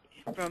Lewis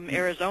from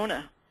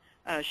Arizona.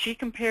 She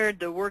compared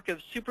the work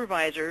of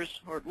supervisors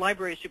or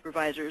library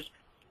supervisors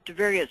to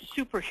various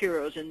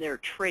superheroes in their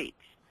traits,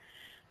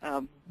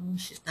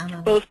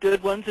 both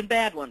good ones and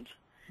bad ones.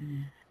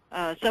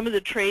 Some of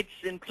the traits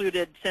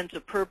included sense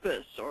of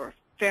purpose or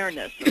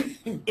fairness or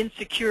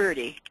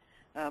insecurity.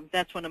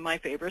 That's one of my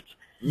favorites.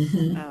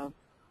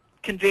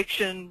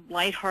 Conviction,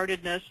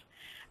 lightheartedness.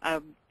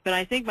 But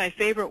I think my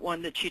favorite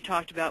one that she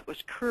talked about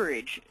was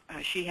courage.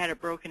 She had it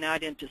broken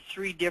out into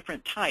 3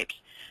 different types: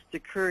 the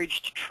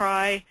courage to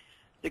try,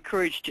 the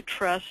courage to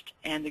trust,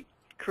 and the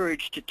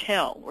courage to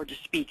tell or to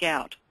speak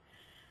out.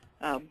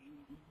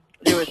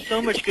 There was so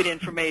much good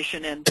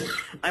information, and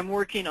I'm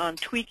working on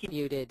tweaking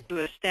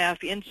to a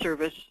staff in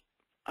service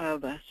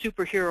of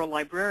superhero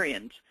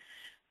librarians,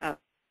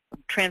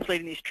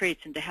 translating these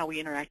traits into how we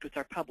interact with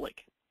our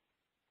public.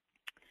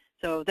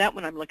 So that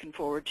one I'm looking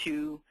forward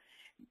to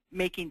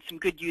making some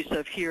good use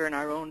of here in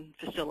our own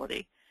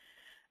facility.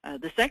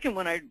 The second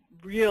one I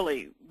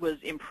really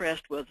was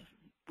impressed with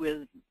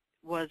was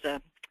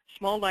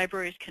small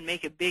libraries can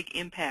make a big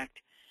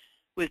impact,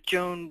 with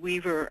Joan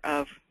Weaver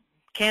of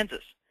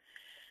Kansas.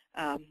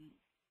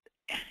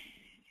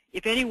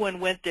 If anyone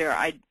went there,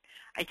 I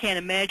can't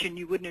imagine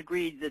you wouldn't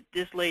agree that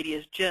this lady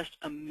is just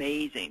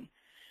amazing.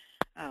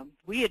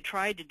 We had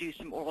tried to do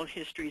some oral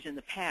histories in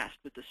the past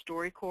with the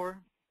StoryCorps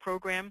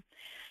program,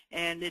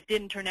 and it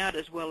didn't turn out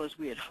as well as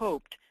we had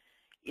hoped.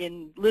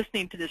 In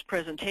listening to this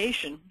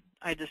presentation,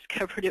 I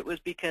discovered it was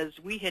because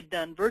we had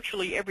done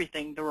virtually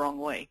everything the wrong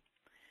way.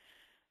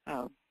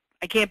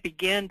 I can't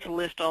begin to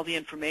list all the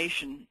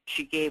information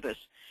she gave us,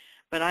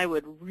 but I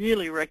would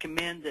really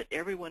recommend that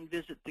everyone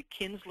visit the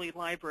Cindee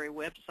Library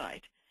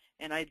website.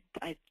 And I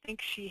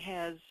think she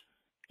has,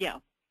 yeah,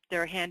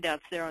 there are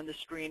handouts there on the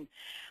screen.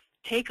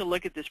 Take a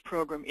look at this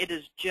program. It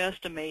is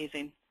just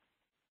amazing.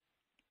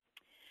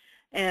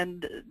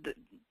 And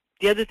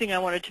the other thing I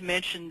wanted to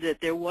mention, that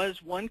there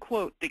was one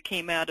quote that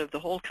came out of the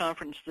whole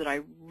conference that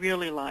I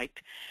really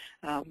liked,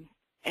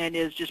 and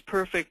is just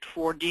perfect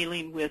for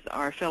dealing with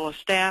our fellow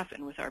staff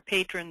and with our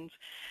patrons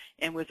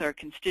and with our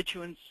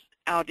constituents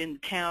out in the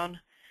town.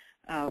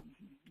 It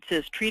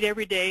says, treat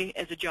every day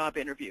as a job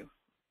interview.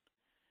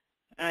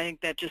 And I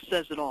think that just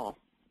says it all.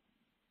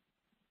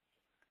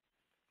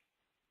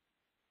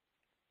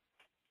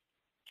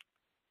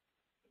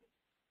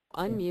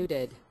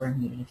 Unmuted. We're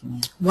unmuted if you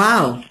want.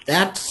 Wow,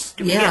 that's,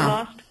 Did we get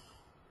lost?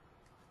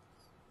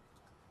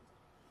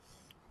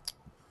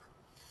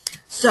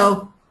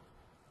 So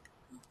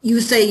you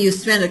say you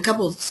spent a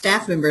couple of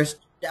staff members.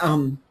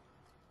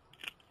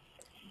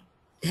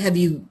 Have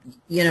you,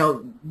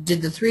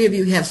 did the three of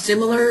you have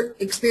similar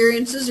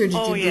experiences, or did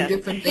you do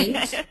different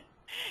things?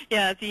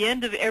 Yeah, at the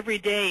end of every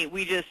day,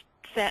 we just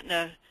sat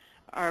in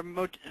our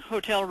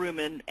hotel room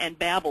and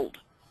babbled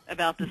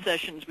about the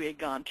sessions we had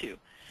gone to.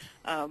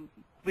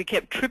 We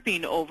kept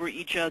tripping over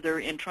each other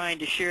and trying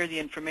to share the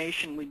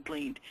information we'd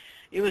gleaned.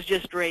 It was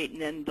just great,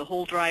 and then the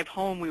whole drive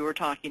home we were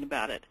talking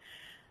about it.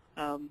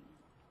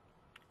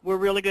 We're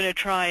really going to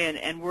try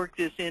and work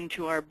this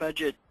into our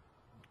budget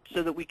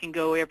so that we can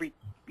go every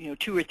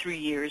 2 or 3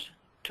 years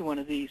to one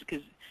of these,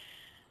 because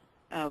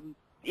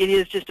it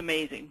is just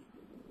amazing.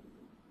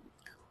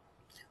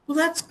 Well,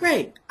 that's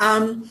great.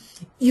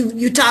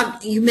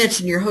 You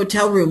mentioned your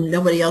hotel room.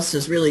 Nobody else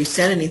has really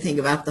said anything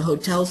about the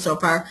hotel so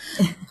far.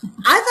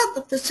 I thought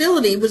the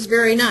facility was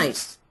very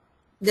nice.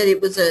 That it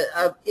was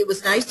it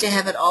was nice to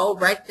have it all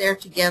right there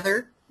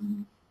together.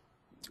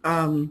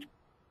 And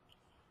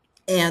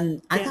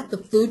I thought the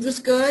food was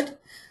good.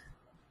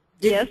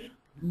 Yes.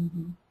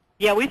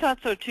 Yeah, we thought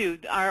so too.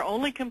 Our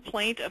only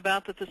complaint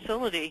about the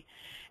facility,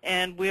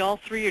 and we all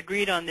three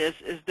agreed on this,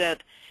 is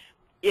that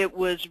it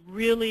was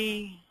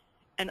really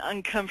an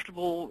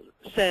uncomfortable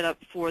setup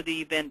for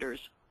the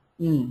vendors.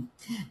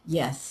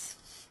 Yes.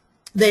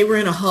 They were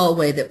in a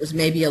hallway that was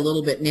maybe a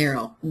little bit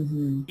narrow.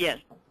 Yes.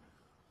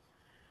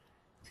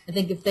 I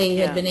think if they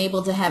had been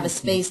able to have a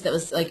space that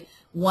was like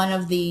one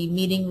of the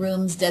meeting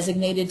rooms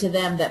designated to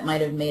them, that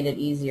might have made it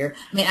easier.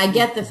 I mean, I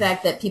get the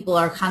fact that people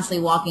are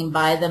constantly walking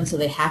by them, so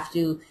they have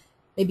to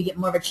maybe get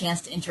more of a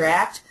chance to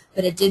interact,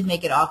 but it did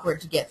make it awkward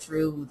to get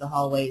through the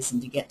hallways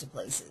and to get to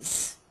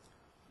places.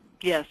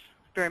 Yes,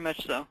 very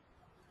much so.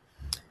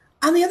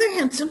 On the other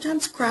hand,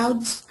 sometimes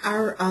crowds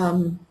are,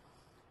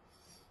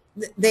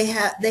 they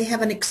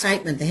have an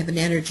excitement, they have an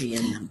energy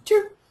in them.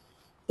 Sure.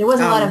 There was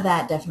a lot of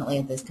that definitely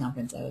at this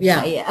conference, I would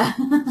say. Yeah.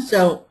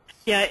 So.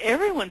 Yeah,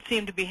 everyone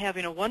seemed to be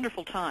having a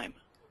wonderful time.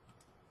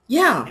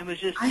 Yeah. And was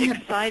just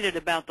excited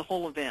about the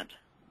whole event.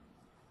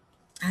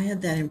 I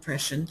had that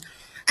impression.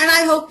 And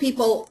I hope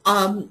people,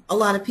 a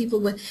lot of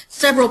people,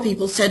 several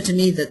people said to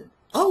me that,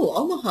 oh,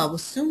 Omaha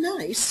was so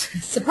nice.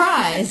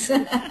 Surprise.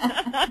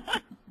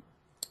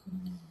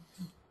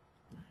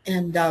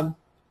 And I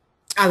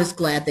was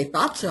glad they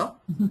thought so.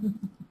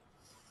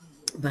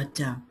 But,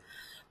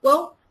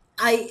 well,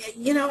 I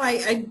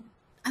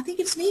think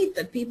it's neat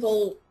that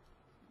people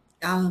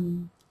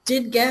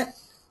did get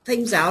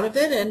things out of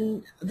it,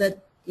 and that,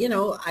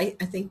 I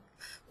think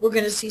we're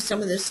going to see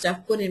some of this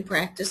stuff put in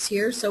practice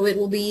here, so it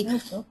will be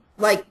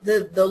like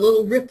the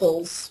little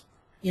ripples,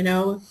 in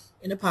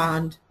a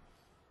pond,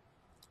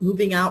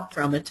 moving out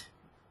from it.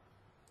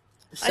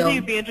 So, I think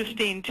it'd be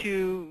interesting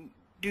to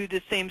do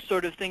the same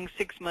sort of thing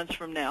 6 months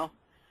from now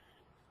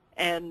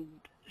and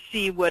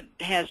see what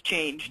has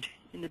changed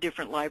in the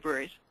different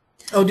libraries.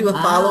 Oh, do a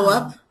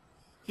follow-up?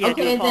 Yeah,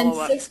 okay, then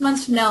 6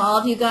 months from now, all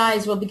of you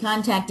guys will be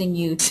contacting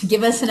you to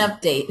give us an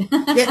update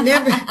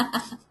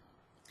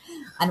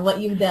on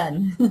what you've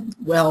done.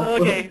 Well,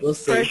 okay, we'll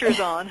see. Pressure's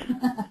on.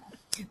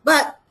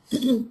 But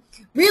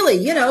really,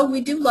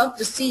 we do love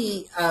to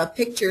see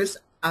pictures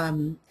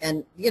and,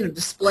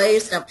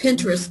 displays. Now,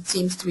 Pinterest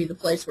seems to be the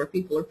place where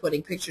people are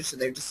putting pictures of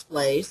their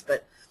displays,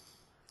 but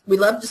we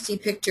love to see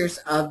pictures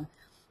of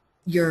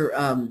your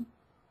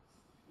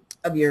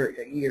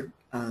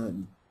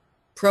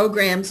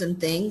programs and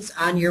things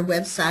on your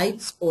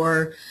websites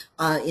or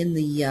in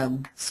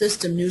the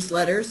system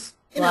newsletters.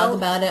 Blog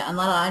about it.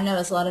 I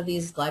notice a lot of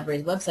these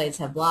libraries' websites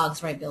have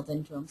blogs built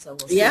into them, so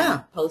we'll see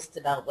posts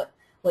about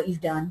what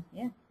you've done.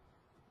 Yeah,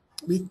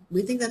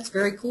 we think that's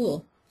very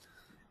cool,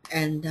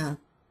 and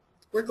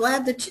we're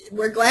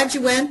glad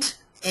you went,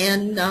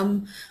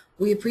 and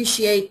we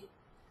appreciate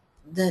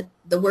the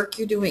work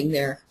you're doing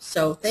there.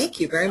 So thank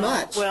you very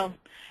much. Well,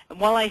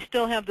 while I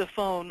still have the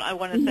phone, I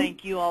want to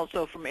thank you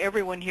also, from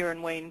everyone here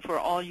in Wayne, for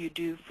all you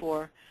do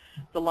for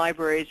the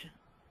libraries.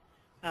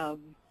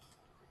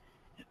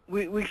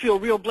 We feel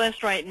real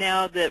blessed right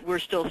now that we're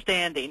still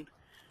standing.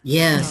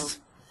 Yes.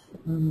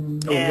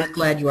 We're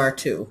glad you are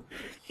too.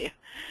 Yeah.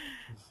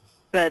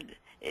 But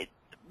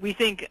we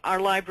think our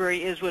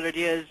library is what it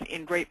is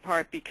in great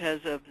part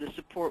because of the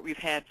support we've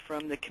had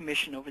from the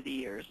commission over the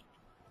years.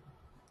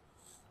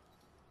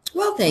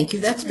 Well, thank you.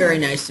 That's very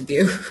nice of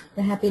you.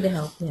 We're happy to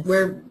help. Yes.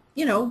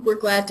 We're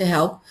glad to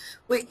help.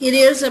 It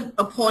is a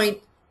point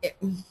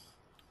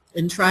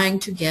in trying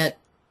to get,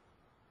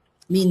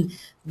 I mean,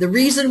 the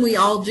reason we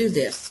all do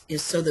this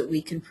is so that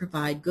we can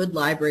provide good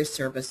library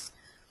service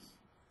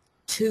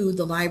to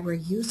the library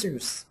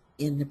users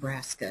in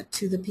Nebraska,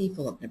 to the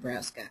people of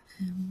Nebraska.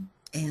 Mm-hmm.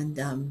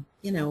 And,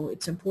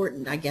 it's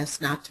important, I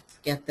guess, not to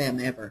forget them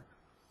ever.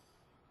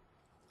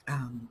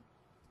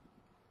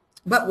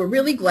 But we're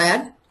really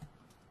glad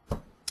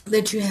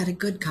that you had a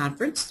good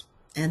conference,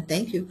 and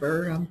thank you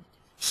for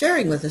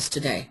sharing with us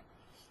today.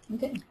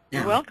 Okay. Now,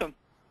 you're welcome.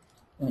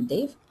 And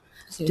Dave?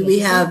 Do we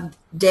have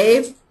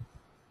Dave?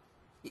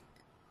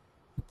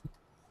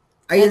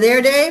 Are you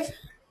there, Dave?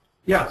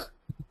 Yes.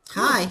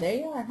 Hi. There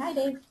you are. Hi,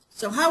 Dave.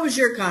 So how was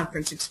your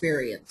conference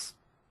experience?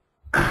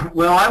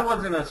 Well, I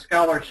wasn't a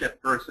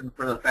scholarship person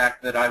for the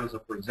fact that I was a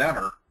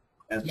presenter.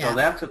 And so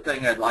that's a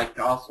thing I'd like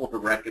to also to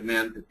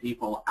recommend to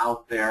people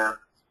out there,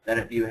 that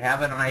if you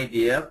have an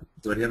idea,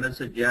 put in a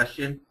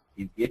suggestion,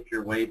 you get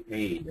your way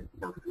paid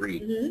for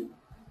free. Mm-hmm.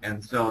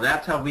 And so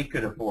that's how we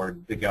could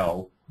afford to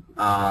go.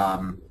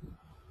 Then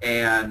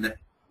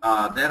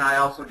I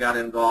also got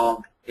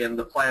involved in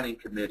the planning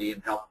committee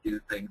and helped do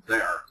things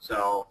there.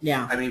 So,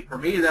 I mean, for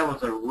me, that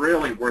was a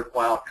really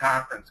worthwhile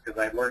conference because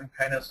I learned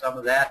kind of some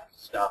of that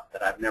stuff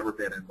that I've never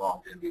been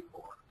involved in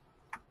before.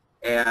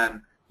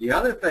 And the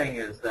other thing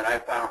is that I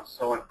found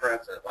so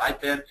impressive.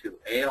 I've been to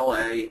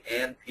ALA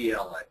and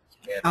PLA,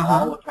 and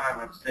all the time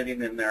I'm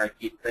sitting in there, I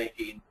keep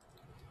thinking,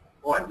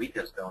 boy, we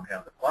just don't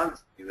have the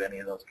funds to do any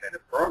of those kind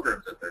of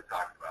programs that they're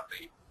talking about.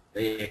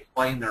 They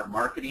explain their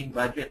marketing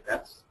budget.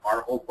 That's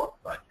our whole book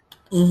budget.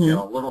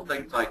 Mm-hmm. Little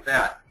things like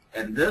that.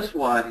 And this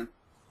one,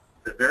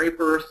 the very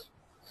first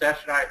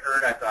session I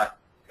heard, I thought,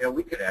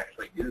 we could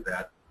actually do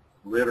that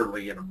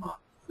literally in a month.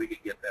 We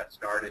could get that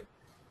started.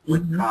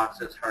 Wouldn't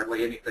cost us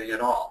hardly anything at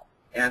all.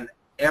 And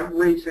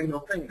every single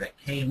thing that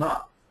came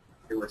up,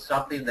 it was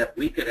something that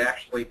we could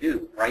actually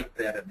do right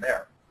then and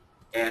there.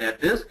 And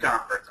at this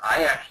conference,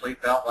 I actually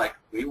felt like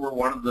we were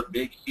one of the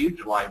big,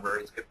 huge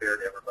libraries compared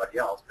to everybody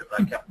else, because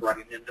I kept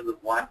running into the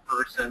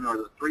one-person or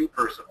the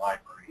three-person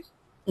libraries.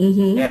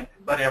 Mm-hmm.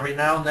 But every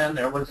now and then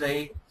there was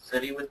a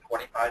city with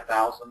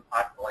 25,000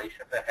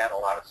 population that had a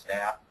lot of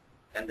staff,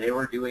 and they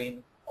were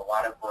doing a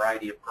lot of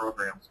variety of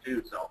programs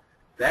too. So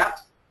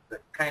that's the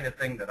kind of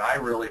thing that I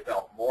really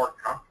felt more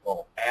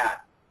comfortable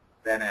at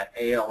than at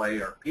ALA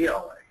or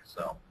PLA.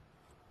 So.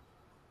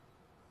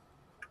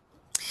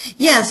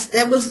 Yes,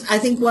 that was, I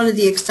think, one of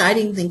the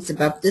exciting things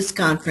about this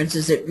conference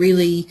is it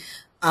really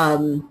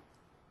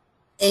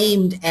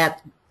aimed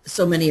at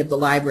so many of the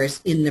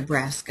libraries in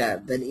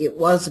Nebraska, but it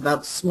was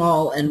about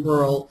small and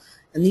rural,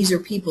 and these are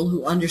people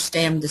who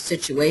understand the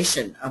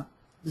situation of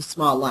the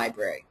small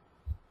library.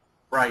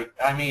 Right.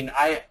 I mean,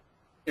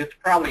 it's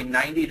probably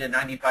 90 to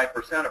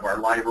 95% of our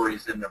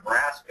libraries in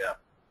Nebraska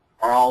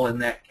are all in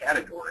that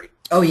category.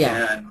 Oh,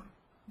 yeah. And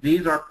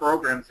these are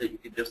programs that you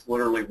can just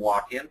literally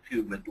walk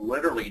into with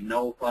literally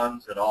no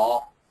funds at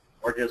all,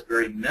 or just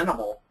very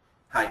minimal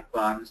type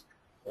funds,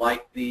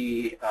 like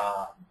the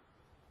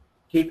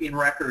keeping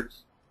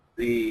records,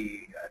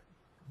 the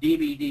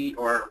DVD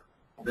or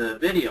the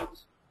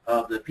videos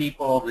of the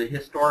people, the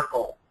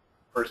historical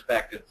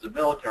perspectives, the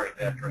military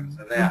veterans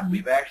and that.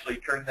 We've actually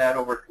turned that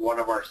over to one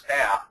of our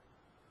staff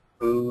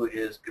who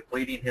is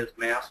completing his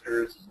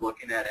master's, is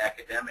looking at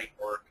academic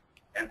work.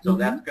 And so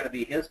that's going to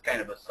be his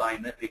kind of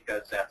assignment,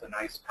 because that's a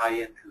nice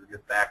tie-in to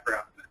his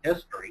background in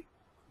history.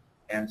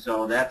 And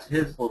so that's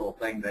his little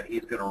thing that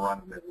he's going to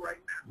run with right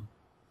now.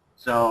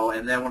 So,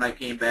 and then when I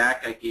came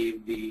back, I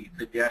gave the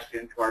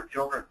suggestion to our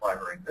children's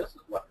library. This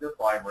is what this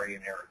library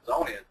in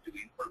Arizona is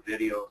doing for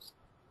videos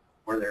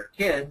for their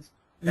kids.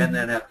 And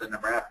then at the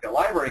Nebraska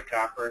Library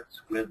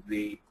Conference with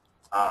the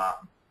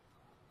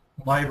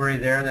library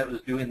there that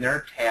was doing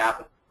their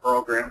tab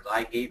programs,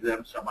 I gave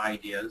them some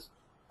ideas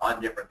on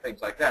different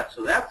things like that.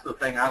 So that's the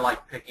thing I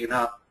like picking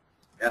up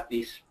at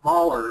these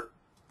smaller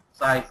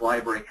size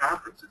library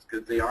conferences,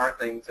 because they are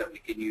things that we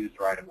can use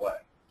right away.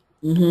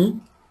 Mm-hmm.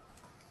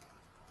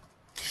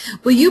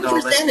 Well, you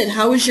presented.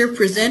 How was your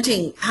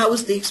presenting? How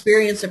was the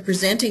experience of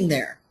presenting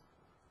there?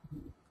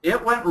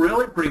 It went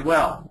really pretty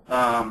well.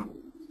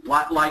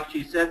 Like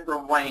she said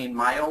from Wayne,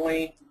 my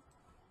only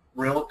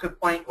real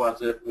complaint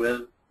was it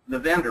with the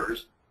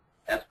vendors,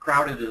 as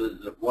crowded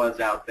as it was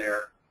out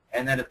there,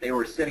 and then if they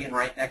were sitting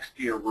right next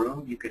to your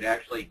room, you could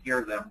actually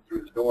hear them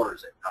through the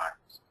doors at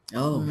times.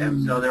 Oh.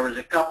 And so there was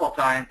a couple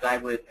times I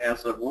would,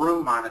 as a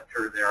room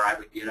monitor there, I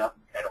would get up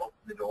and kind of open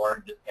the door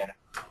and just kind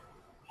of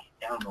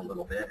down a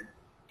little bit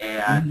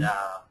and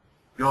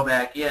go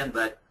back in.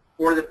 But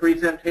for the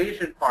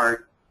presentation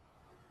part,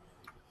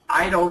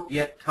 I don't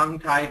get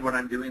tongue-tied when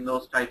I'm doing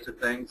those types of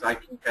things. I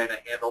can kind of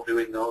handle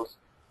doing those.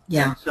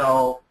 Yeah. And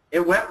so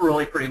it went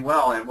really pretty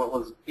well. And what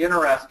was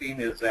interesting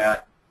is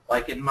that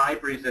like in my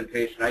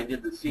presentation, I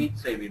did the seed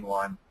saving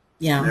one.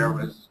 Yeah. There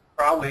was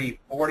probably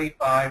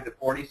 45 to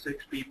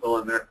 46 people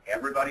in there.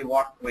 Everybody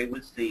walked away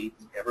with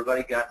seeds.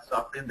 Everybody got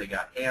something. They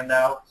got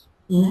handouts.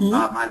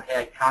 I've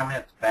had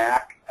comments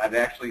back. I've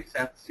actually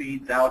sent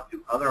seeds out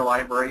to other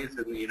libraries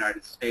in the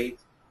United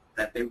States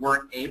that they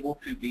weren't able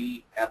to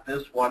be at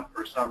this one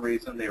for some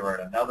reason. They were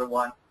at another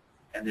one,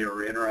 and they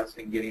were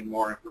interested in getting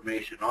more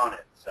information on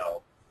it.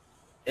 So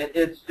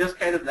it's just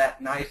kind of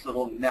that nice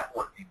little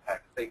networking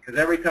type of thing, because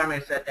every time I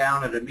sat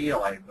down at a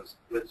meal, I was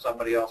with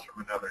somebody else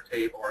from another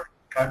table or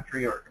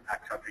country or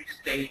not country,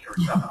 state or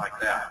something like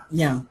that.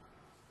 Yeah.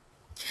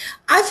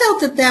 I felt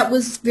that that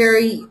was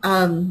very,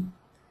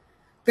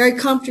 very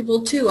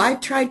comfortable too. I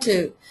tried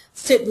to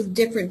sit with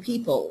different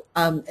people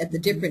at the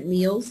different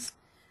meals,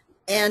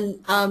 and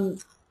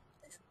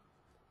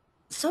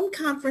some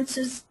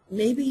conferences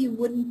maybe you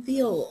wouldn't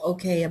feel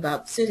okay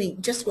about sitting,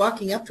 just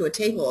walking up to a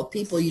table of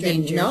people you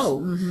didn't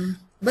know.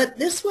 But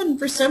this one,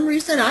 for some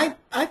reason,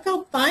 I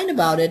felt fine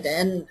about it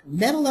and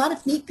met a lot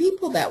of neat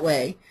people that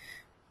way.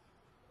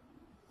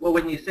 Well,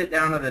 when you sit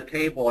down at a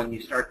table and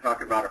you start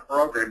talking about a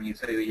program, you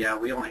say, yeah,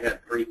 we only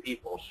had 3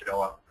 people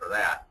show up for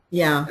that.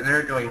 Yeah. And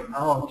they're going,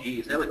 oh,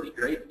 geez, that would be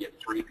great to get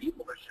 3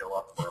 people to show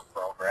up for a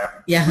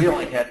program. Yeah. We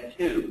only had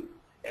 2.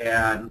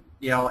 And,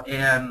 you know,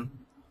 and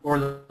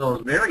for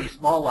those very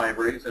small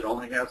libraries that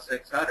only have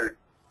 600,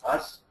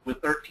 us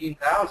with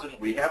 13,000,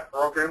 we have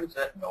programs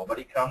that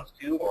nobody comes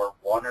to or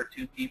 1 or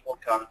 2 people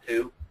come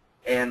to.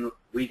 And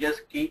we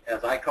just keep,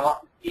 as I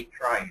call it, keep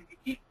trying.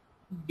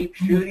 Keep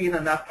shooting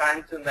enough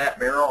times in that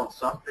barrel, and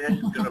some fish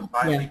is going to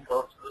finally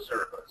float to the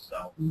surface.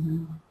 So,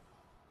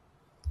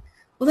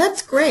 well,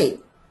 that's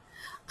great.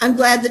 I'm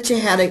glad that you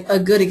had a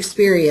good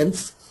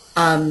experience,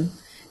 and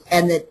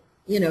that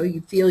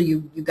you feel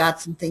you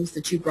got some things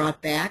that you brought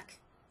back.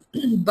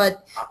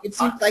 But it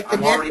seems like the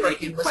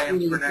networking was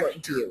really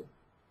important to you.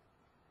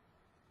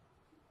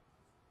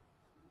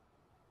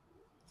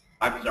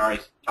 I'm sorry,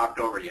 talked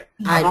over you.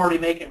 I'm already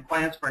making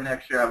plans for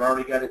next year. I've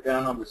already got it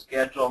down on the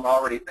schedule. I'm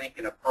already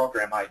thinking of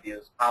program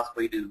ideas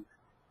possibly to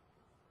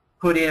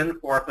put in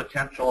for a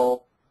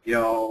potential,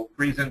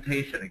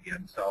 presentation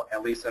again. So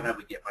at least then I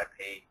would get my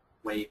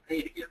way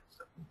paid again.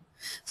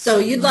 So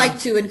you'd like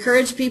to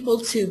encourage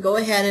people to go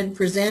ahead and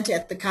present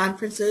at the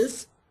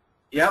conferences?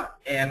 Yep,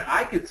 and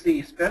I could see,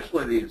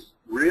 especially these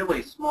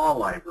really small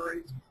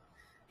libraries,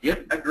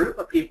 get a group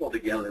of people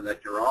together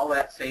that you're all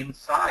that same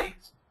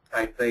size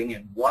type thing,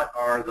 and what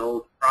are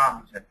those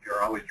problems that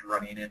you're always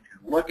running into.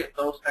 Look at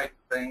those types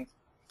of things,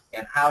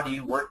 and how do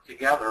you work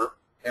together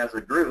as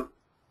a group,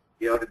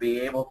 to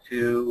be able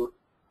to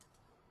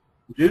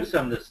do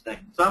some of this thing.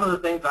 Some of the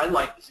things I'd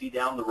like to see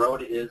down the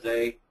road is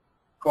a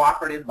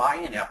cooperative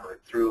buy-in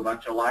effort through a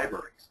bunch of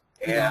libraries.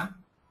 And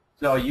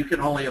so you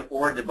can only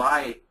afford to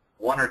buy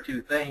 1 or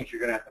 2 things, you're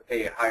going to have to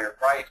pay a higher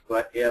price,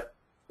 but if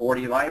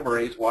 40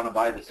 libraries want to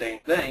buy the same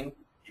thing,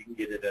 you can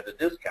get it at a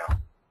discount.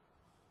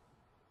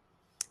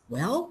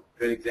 Well,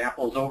 good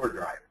example is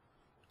Overdrive.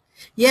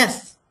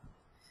 Yes.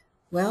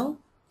 Well,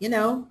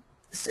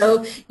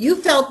 so you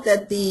felt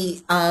that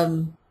the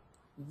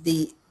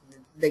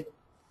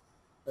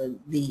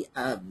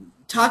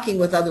talking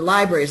with other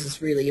libraries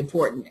is really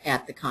important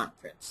at the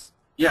conference.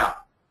 Yeah,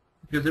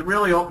 because it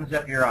really opens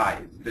up your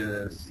eyes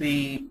to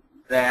see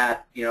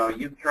that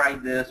you've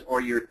tried this,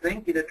 or you're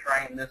thinking of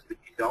trying this, but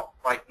you don't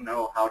quite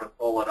know how to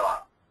pull it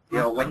off.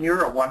 When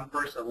you're a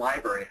one-person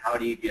library, how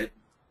do you get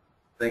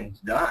things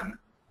done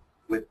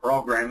with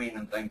programming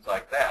and things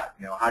like that?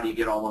 How do you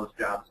get all those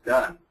jobs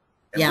done?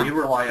 And we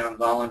rely on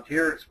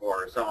volunteers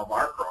for some of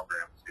our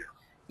programs here.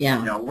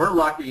 Yeah. We're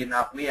lucky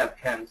enough, we have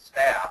 10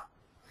 staff,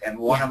 and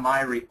one of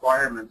my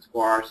requirements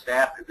for our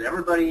staff is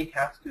everybody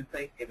has to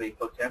think of a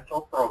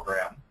potential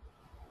program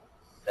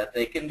that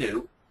they can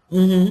do,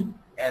 and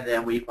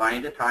then we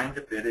find a time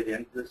to fit it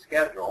into the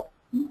schedule.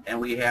 And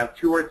we have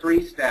 2 or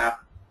 3 staff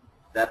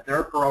that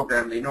their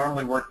program, they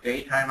normally work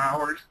daytime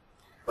hours,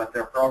 but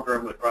their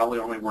program would probably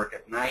only work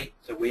at night,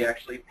 so we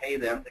actually pay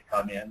them to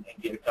come in and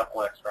get a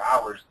couple extra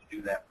hours to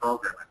do that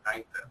program at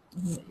night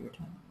then.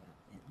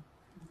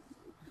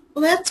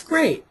 Well, that's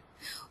great.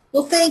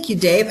 Well, thank you,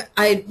 Dave.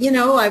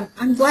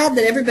 I'm glad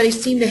that everybody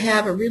seemed to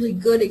have a really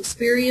good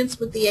experience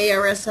with the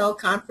ARSL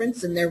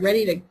conference, and they're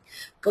ready to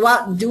go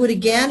out and do it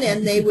again,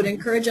 and they would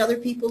encourage other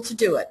people to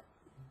do it.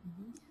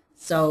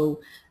 So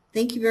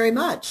thank you very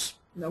much.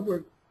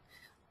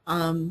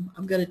 I'm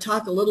going to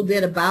talk a little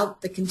bit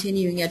about the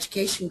continuing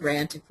education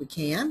grant if we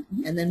can,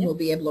 and then we'll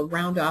be able to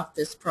round off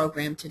this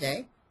program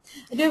today.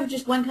 I do have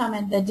just one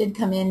comment that did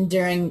come in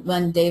during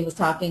when Dave was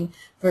talking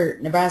for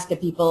Nebraska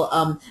people.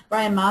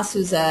 Brian Moss,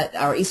 who's at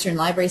our Eastern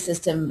Library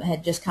System,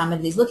 had just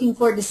commented he's looking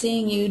forward to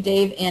seeing you,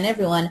 Dave, and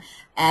everyone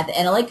at the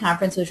NLA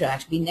conference, which will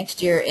actually be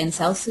next year in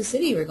South Sioux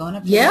City. We're going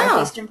up to the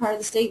northeastern part of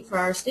the state for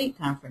our state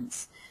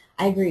conference.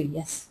 I agree,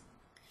 yes.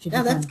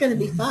 Yeah, that's going to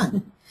be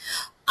fun.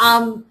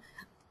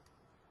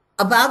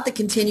 About the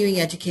continuing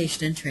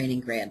education and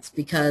training grants,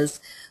 because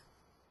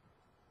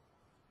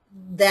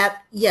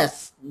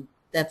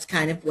that's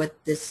kind of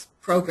what this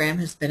program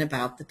has been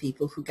about the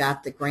people who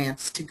got the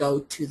grants to go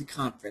to the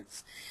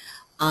conference.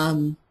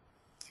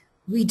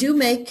 We do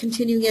make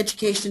continuing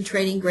education and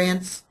training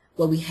grants.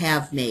 Well, we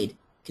have made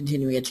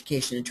continuing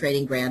education and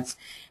training grants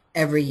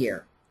every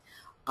year.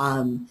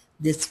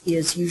 This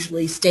is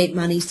usually state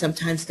money.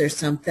 Sometimes there's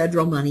some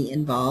federal money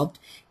involved.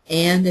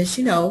 And as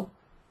you know,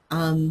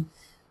 things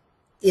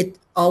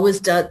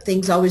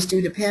always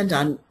do depend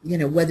on,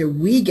 whether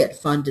we get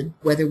funded,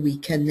 whether we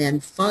can then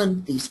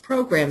fund these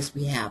programs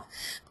we have.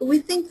 But we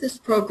think this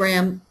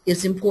program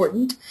is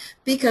important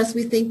because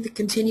we think that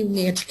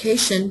continuing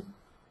education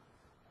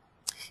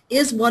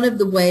is one of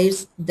the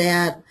ways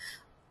that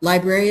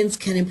librarians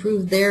can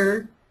improve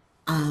their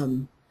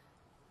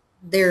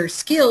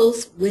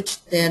skills,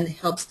 which then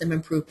helps them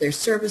improve their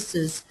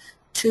services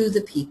to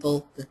the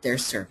people that they're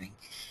serving.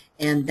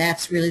 And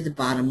that's really the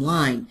bottom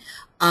line.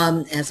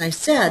 As I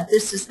said,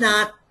 this is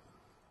not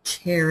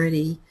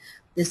charity.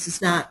 This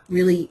is not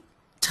really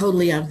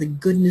totally out of the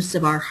goodness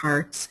of our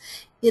hearts.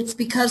 It's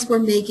because we're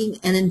making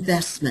an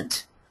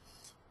investment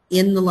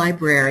in the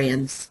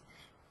librarians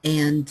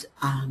and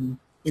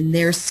in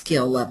their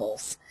skill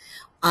levels.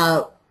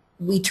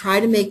 We try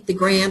to make the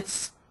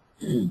grants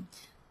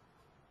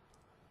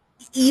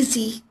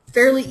easy,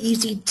 fairly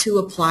easy to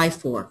apply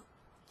for.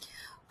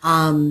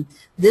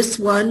 This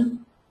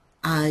one,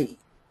 and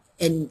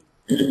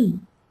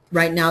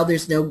right now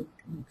there's no,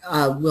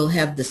 we'll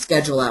have the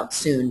schedule out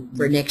soon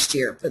for next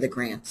year for the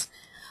grants.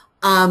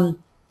 There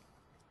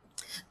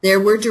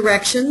were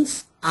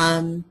directions,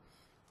 and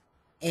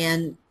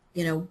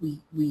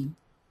we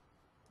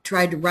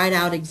tried to write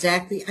out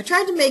exactly. I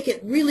tried to make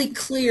it really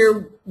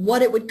clear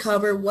what it would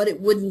cover, what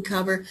it wouldn't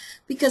cover,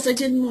 because I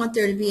didn't want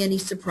there to be any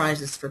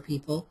surprises for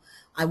people.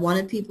 I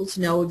wanted people to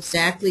know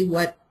exactly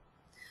what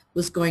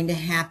was going to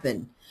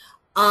happen.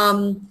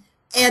 And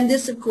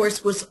this, of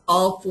course, was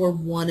all for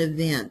one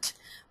event.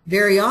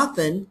 Very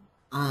often,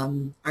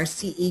 our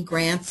CE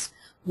grants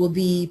will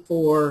be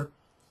for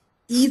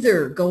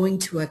either going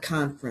to a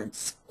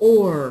conference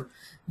or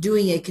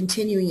doing a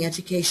continuing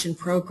education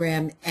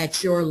program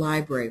at your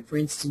library. For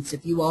instance,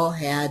 if you all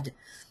had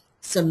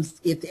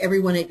if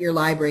everyone at your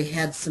library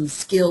had some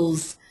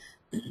skills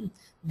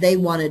they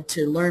wanted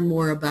to learn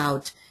more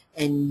about,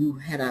 and you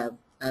had a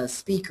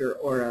speaker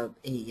or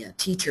a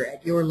teacher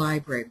at your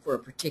library for a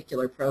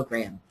particular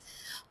program.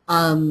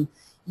 The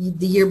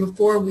year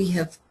before, we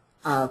have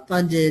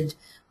funded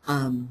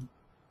an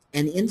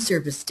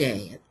in-service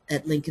day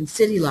at Lincoln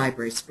City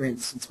Libraries, for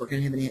instance. We're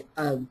going to have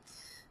an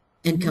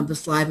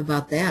NCompass Live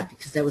about that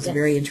because that was a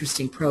very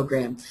interesting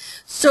program.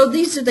 So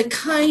these are the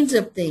kinds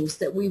of things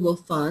that we will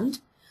fund.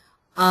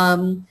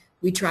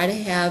 We try to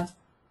have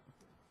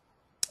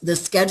the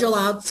schedule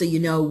out so you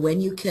know when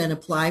you can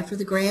apply for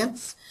the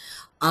grants.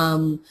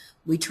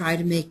 We try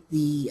to make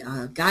the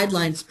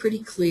guidelines pretty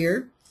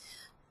clear.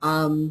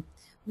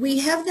 We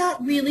have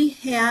not really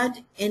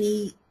had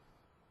any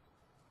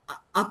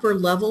upper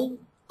level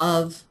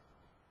of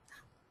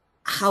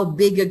how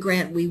big a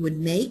grant we would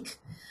make.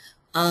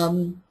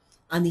 On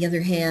the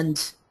other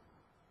hand,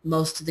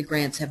 most of the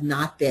grants have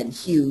not been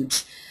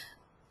huge,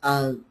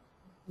 maybe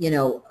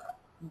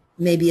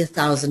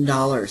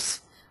 $1,000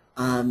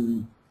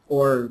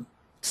 or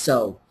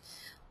so.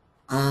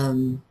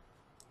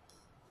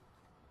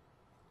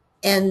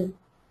 And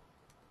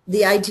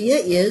the idea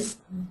is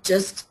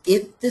just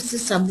if this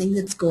is something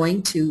that's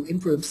going to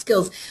improve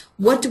skills,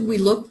 what do we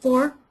look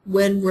for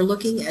when we're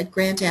looking at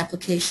grant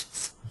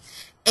applications?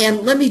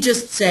 And let me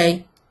just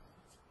say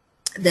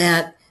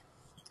that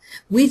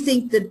we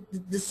think that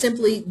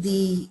simply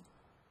the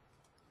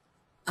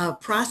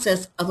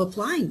process of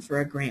applying for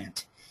a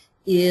grant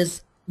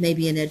is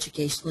maybe an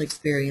educational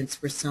experience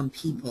for some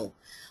people.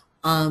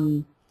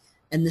 And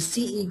the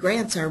CE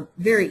grants are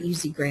very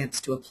easy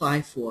grants to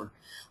apply for.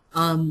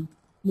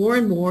 More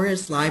and more,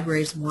 as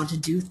libraries want to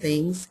do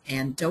things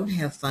and don't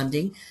have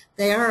funding,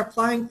 they are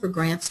applying for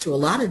grants to a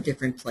lot of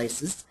different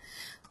places.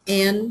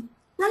 And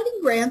writing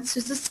grants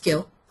is a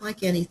skill,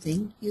 like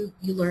anything. You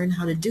learn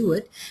how to do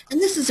it.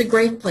 And this is a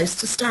great place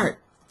to start.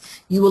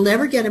 You will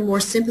never get a more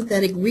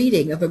sympathetic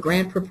reading of a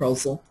grant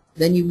proposal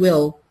than you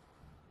will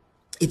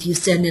if you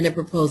send in a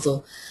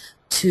proposal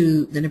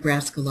to the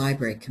Nebraska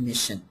Library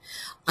Commission.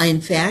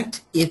 In fact,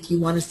 if you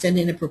want to send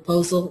in a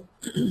proposal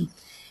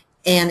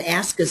and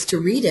ask us to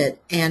read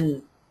it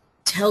and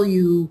tell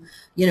you,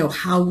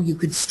 how you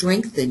could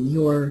strengthen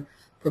your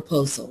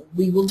proposal,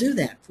 we will do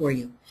that for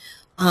you.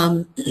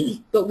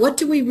 But what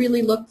do we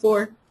really look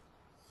for?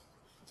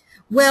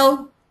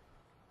 Well,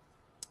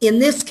 in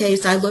this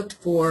case, I looked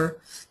for,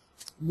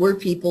 were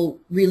people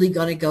really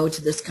going to go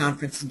to this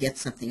conference and get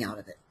something out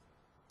of it?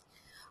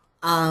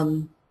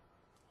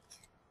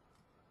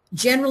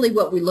 Generally,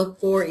 what we look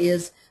for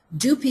is,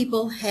 do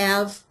people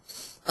have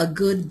a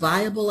good,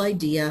 viable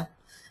idea,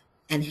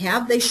 and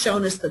have they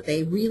shown us that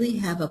they really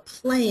have a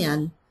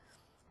plan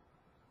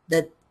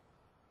that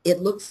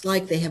it looks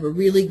like they have a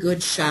really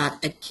good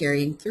shot at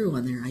carrying through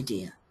on their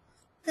idea?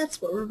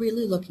 That's what we're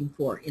really looking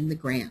for in the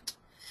grant.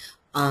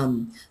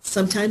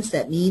 Sometimes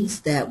that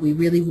means that we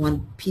really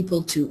want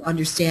people to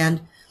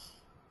understand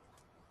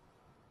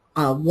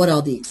what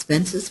all the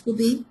expenses will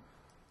be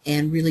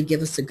and really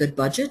give us a good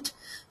budget.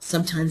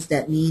 Sometimes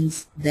that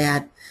means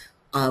that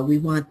we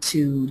want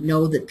to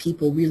know that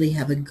people really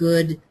have a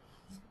good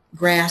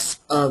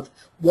grasp of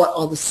what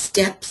all the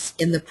steps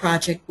in the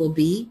project will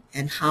be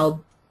and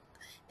how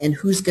and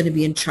who's going to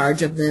be in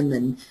charge of them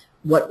and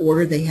what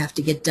order they have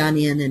to get done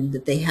in, and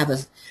that they have a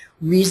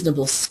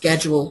reasonable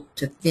schedule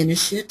to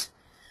finish it.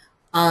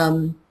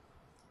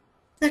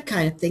 That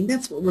kind of thing.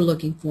 That's what we're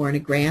looking for in a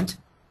grant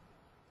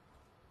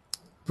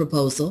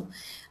proposal.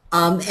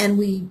 And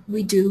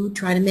we do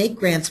try to make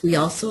grants. We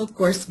also, of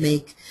course,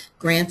 make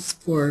grants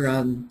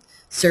for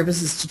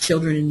services to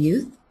children and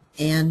youth,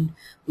 and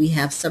we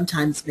have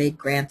sometimes made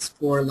grants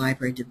for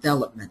library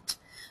development.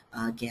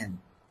 Again,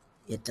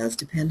 it does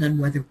depend on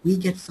whether we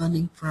get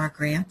funding for our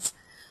grants,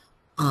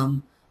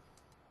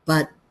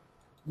 but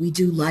we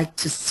do like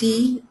to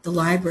see the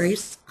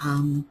libraries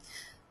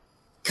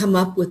come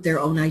up with their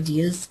own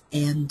ideas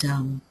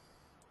and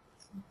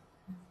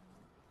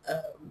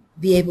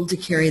be able to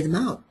carry them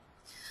out.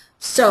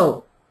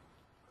 So,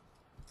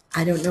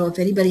 I don't know if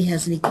anybody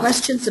has any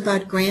questions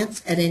about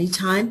grants at any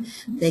time.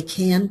 They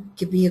can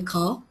give me a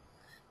call,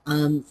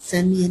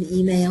 send me an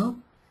email.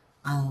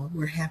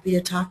 We're happy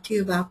to talk to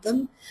you about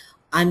them.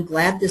 I'm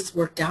glad this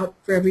worked out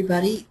for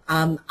everybody.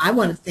 I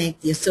want to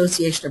thank the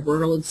Association of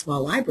Rural and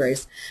Small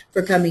Libraries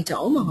for coming to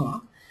Omaha.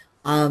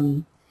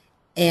 And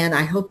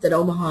I hope that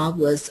Omaha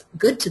was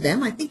good to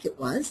them. I think it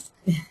was.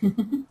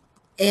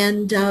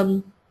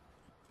 And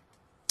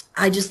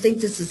I just think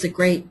this is a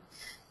great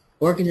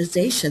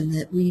organization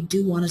that we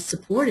do want to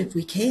support if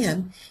we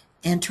can,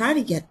 and try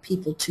to get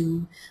people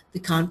to the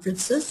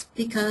conferences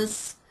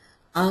because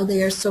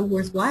they are so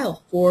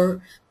worthwhile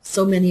for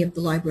so many of the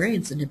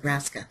librarians in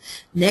Nebraska.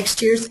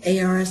 Next year's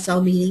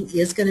ARSL meeting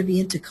is going to be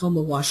in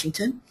Tacoma,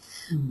 Washington,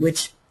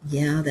 which,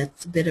 yeah,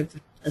 that's a bit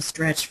of a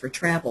stretch for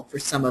travel for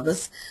some of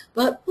us,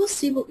 but we'll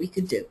see what we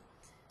could do.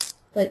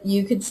 But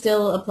you could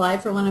still apply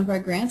for one of our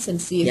grants and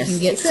see if Yes, you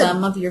can get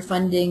some of your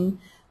funding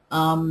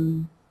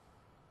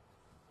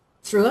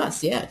through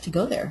us, yeah, to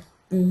go there.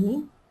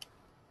 And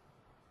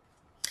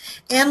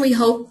we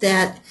hope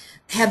that,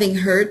 having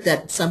heard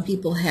that some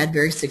people had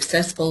very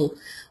successful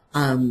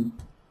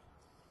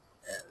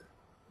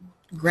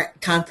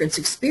conference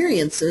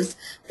experiences,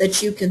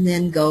 that you can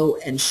then go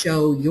and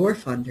show your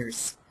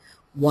funders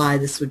why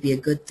this would be a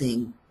good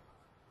thing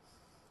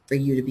for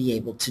you to be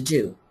able to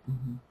do.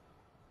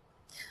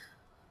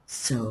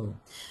 So,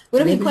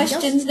 would there be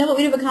questions? No, but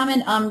we have a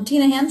comment.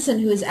 Tina Hansen,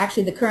 who is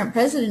actually the current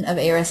president of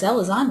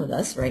ARSL, is on with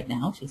us right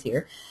now. She's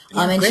here.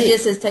 And she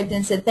just has typed in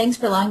and said, thanks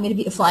for allowing me to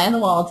be a fly on the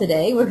wall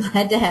today. We're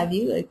glad to have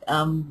you.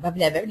 Happy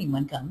to have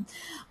anyone come.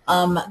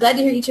 Glad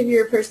to hear each of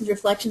your person's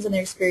reflections on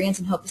their experience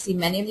and hope to see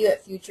many of you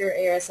at future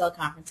ARSL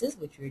conferences,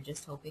 which we were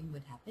just hoping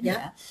would happen.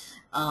 Yeah.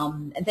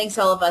 And thanks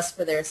to all of us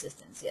for their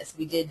assistance. Yes,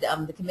 we did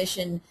the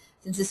commission,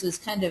 since this was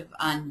kind of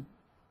on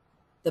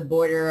the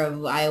border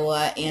of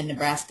Iowa and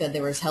Nebraska,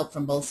 there was help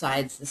from both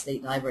sides, the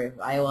State Library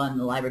of Iowa and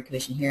the Library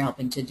Commission here,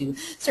 helping to do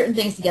certain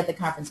things to get the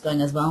conference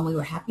going as well. And we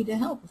were happy to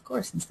help, of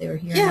course, since they were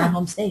here in our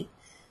home state.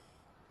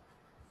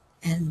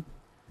 And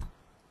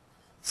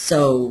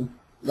so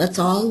let's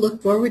all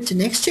look forward to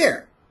next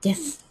year.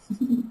 Yes.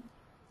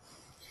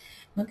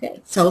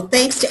 Okay. So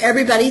thanks to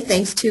everybody.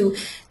 Thanks to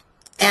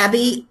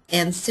Abby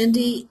and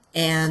Cindy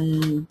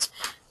and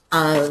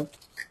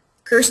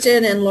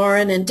Kirsten and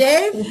Lauran and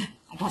Dave.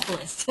 I got the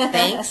list.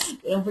 Thanks.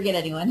 Don't forget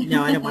anyone.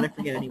 No, I don't want to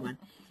forget anyone.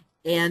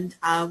 And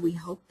we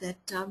hope that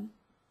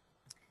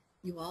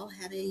you all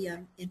had a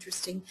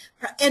interesting,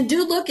 and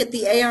do look at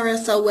the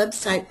ARSL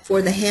website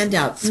for the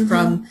handouts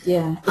from.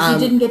 Yeah, if you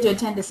didn't get to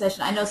attend a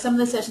session, I know some of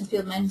the sessions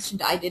people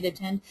mentioned I did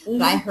attend,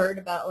 but I heard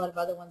about a lot of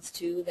other ones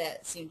too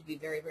that seemed to be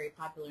very, very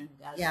popular and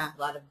got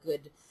a lot of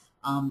good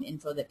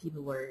info that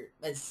people were,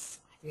 as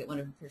I forget one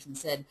of the person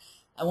said,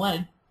 I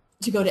wanted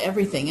to go to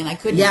everything and I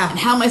couldn't. Yeah. And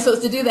how am I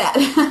supposed to do that?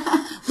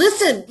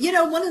 Listen, you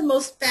know, one of the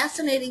most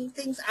fascinating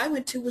things I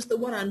went to was the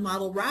one on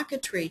model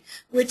rocketry,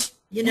 which,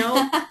 you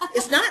know,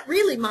 it's not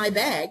really my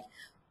bag,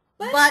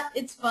 but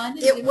it's fun.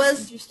 It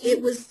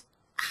was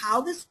how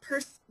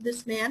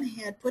this man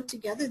had put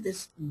together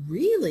this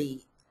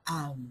really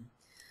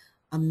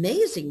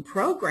amazing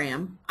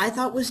program. I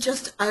thought was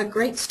just a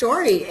great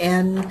story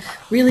and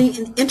really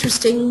an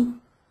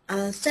interesting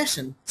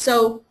session.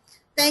 So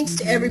thanks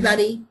to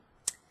everybody.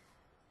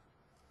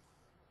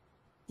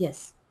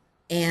 Yes.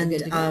 And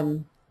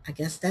I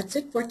guess that's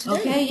it for today.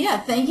 Okay, yeah.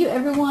 Thank you,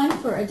 everyone,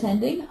 for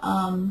attending.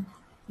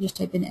 Just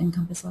type in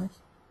NCompass Live.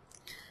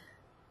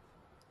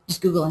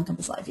 Just Google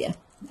NCompass Live, yeah,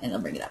 and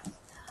it'll bring it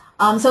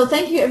up. So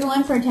thank you,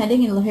 everyone, for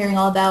attending and hearing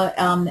all about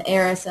the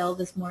ARSL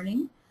this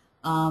morning.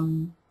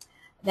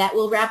 That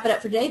will wrap it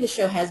up for today. The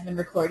show has been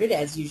recorded,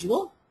 as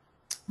usual.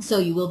 So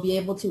you will be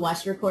able to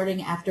watch the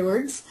recording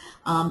afterwards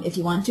if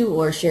you want to,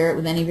 or share it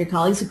with any of your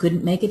colleagues who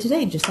couldn't make it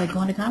today, just like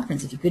going to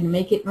conference. If you couldn't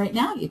make it right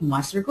now, you can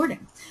watch the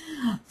recording.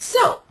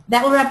 So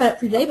that will wrap it up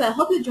for today, but I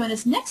hope you'll join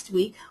us next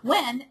week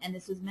when, and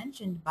this was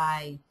mentioned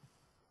by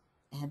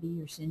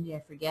Abby or Cindy,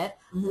 I forget,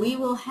 we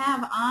will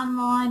have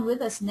online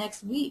with us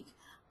next week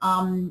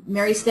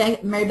Mary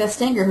Beth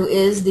Stanger, who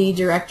is the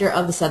director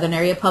of the Southern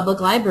Area Public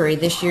Library,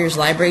 this year's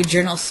Library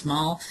Journal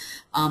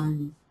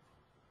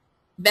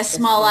Best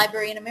Small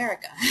Library in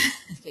America.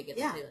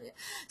 Yeah.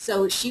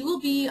 So she will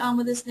be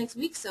with us next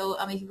week. So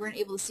if you weren't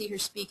able to see her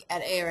speak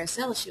at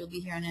ARSL, she will be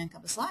here on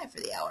NCompass Live for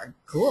the hour.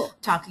 Cool.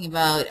 Talking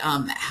about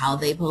how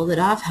they pulled it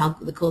off, how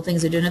the cool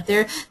things they're doing up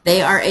there.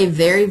 They are a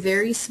very,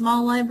 very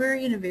small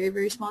library in a very,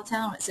 very small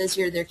town. It says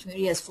here their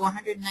community has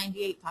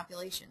 498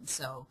 population.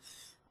 So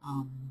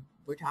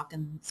we're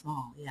talking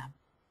small, yeah.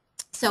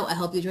 So I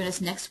hope you join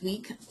us next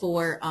week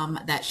for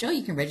that show.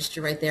 You can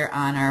register right there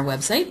on our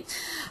website.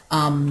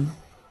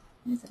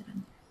 What is that on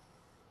there?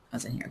 Oh,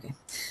 it's in here, okay.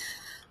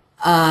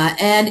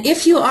 And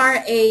if you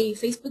are a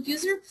Facebook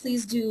user,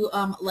 please do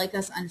like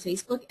us on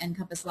Facebook.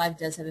 NCompass Live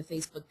does have a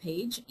Facebook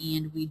page,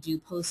 and we do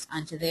post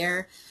onto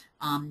there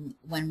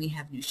when we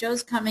have new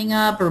shows coming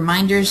up,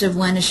 reminders of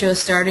when a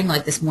show's starting.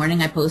 Like this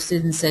morning I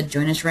posted and said,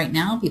 join us right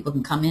now. People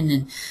can come in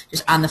and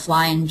just on the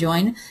fly and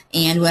join.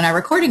 And when our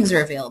recordings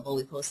are available,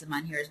 we post them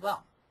on here as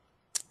well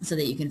so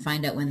that you can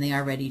find out when they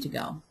are ready to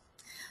go.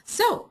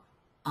 So,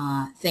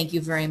 thank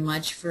you very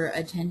much for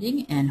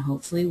attending, and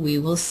hopefully we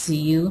will see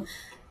you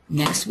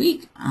next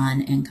week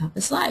on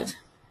NCompass Live.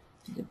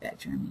 Get back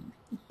to our meeting.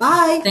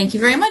 Bye. Thank you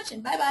very much,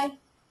 and bye-bye.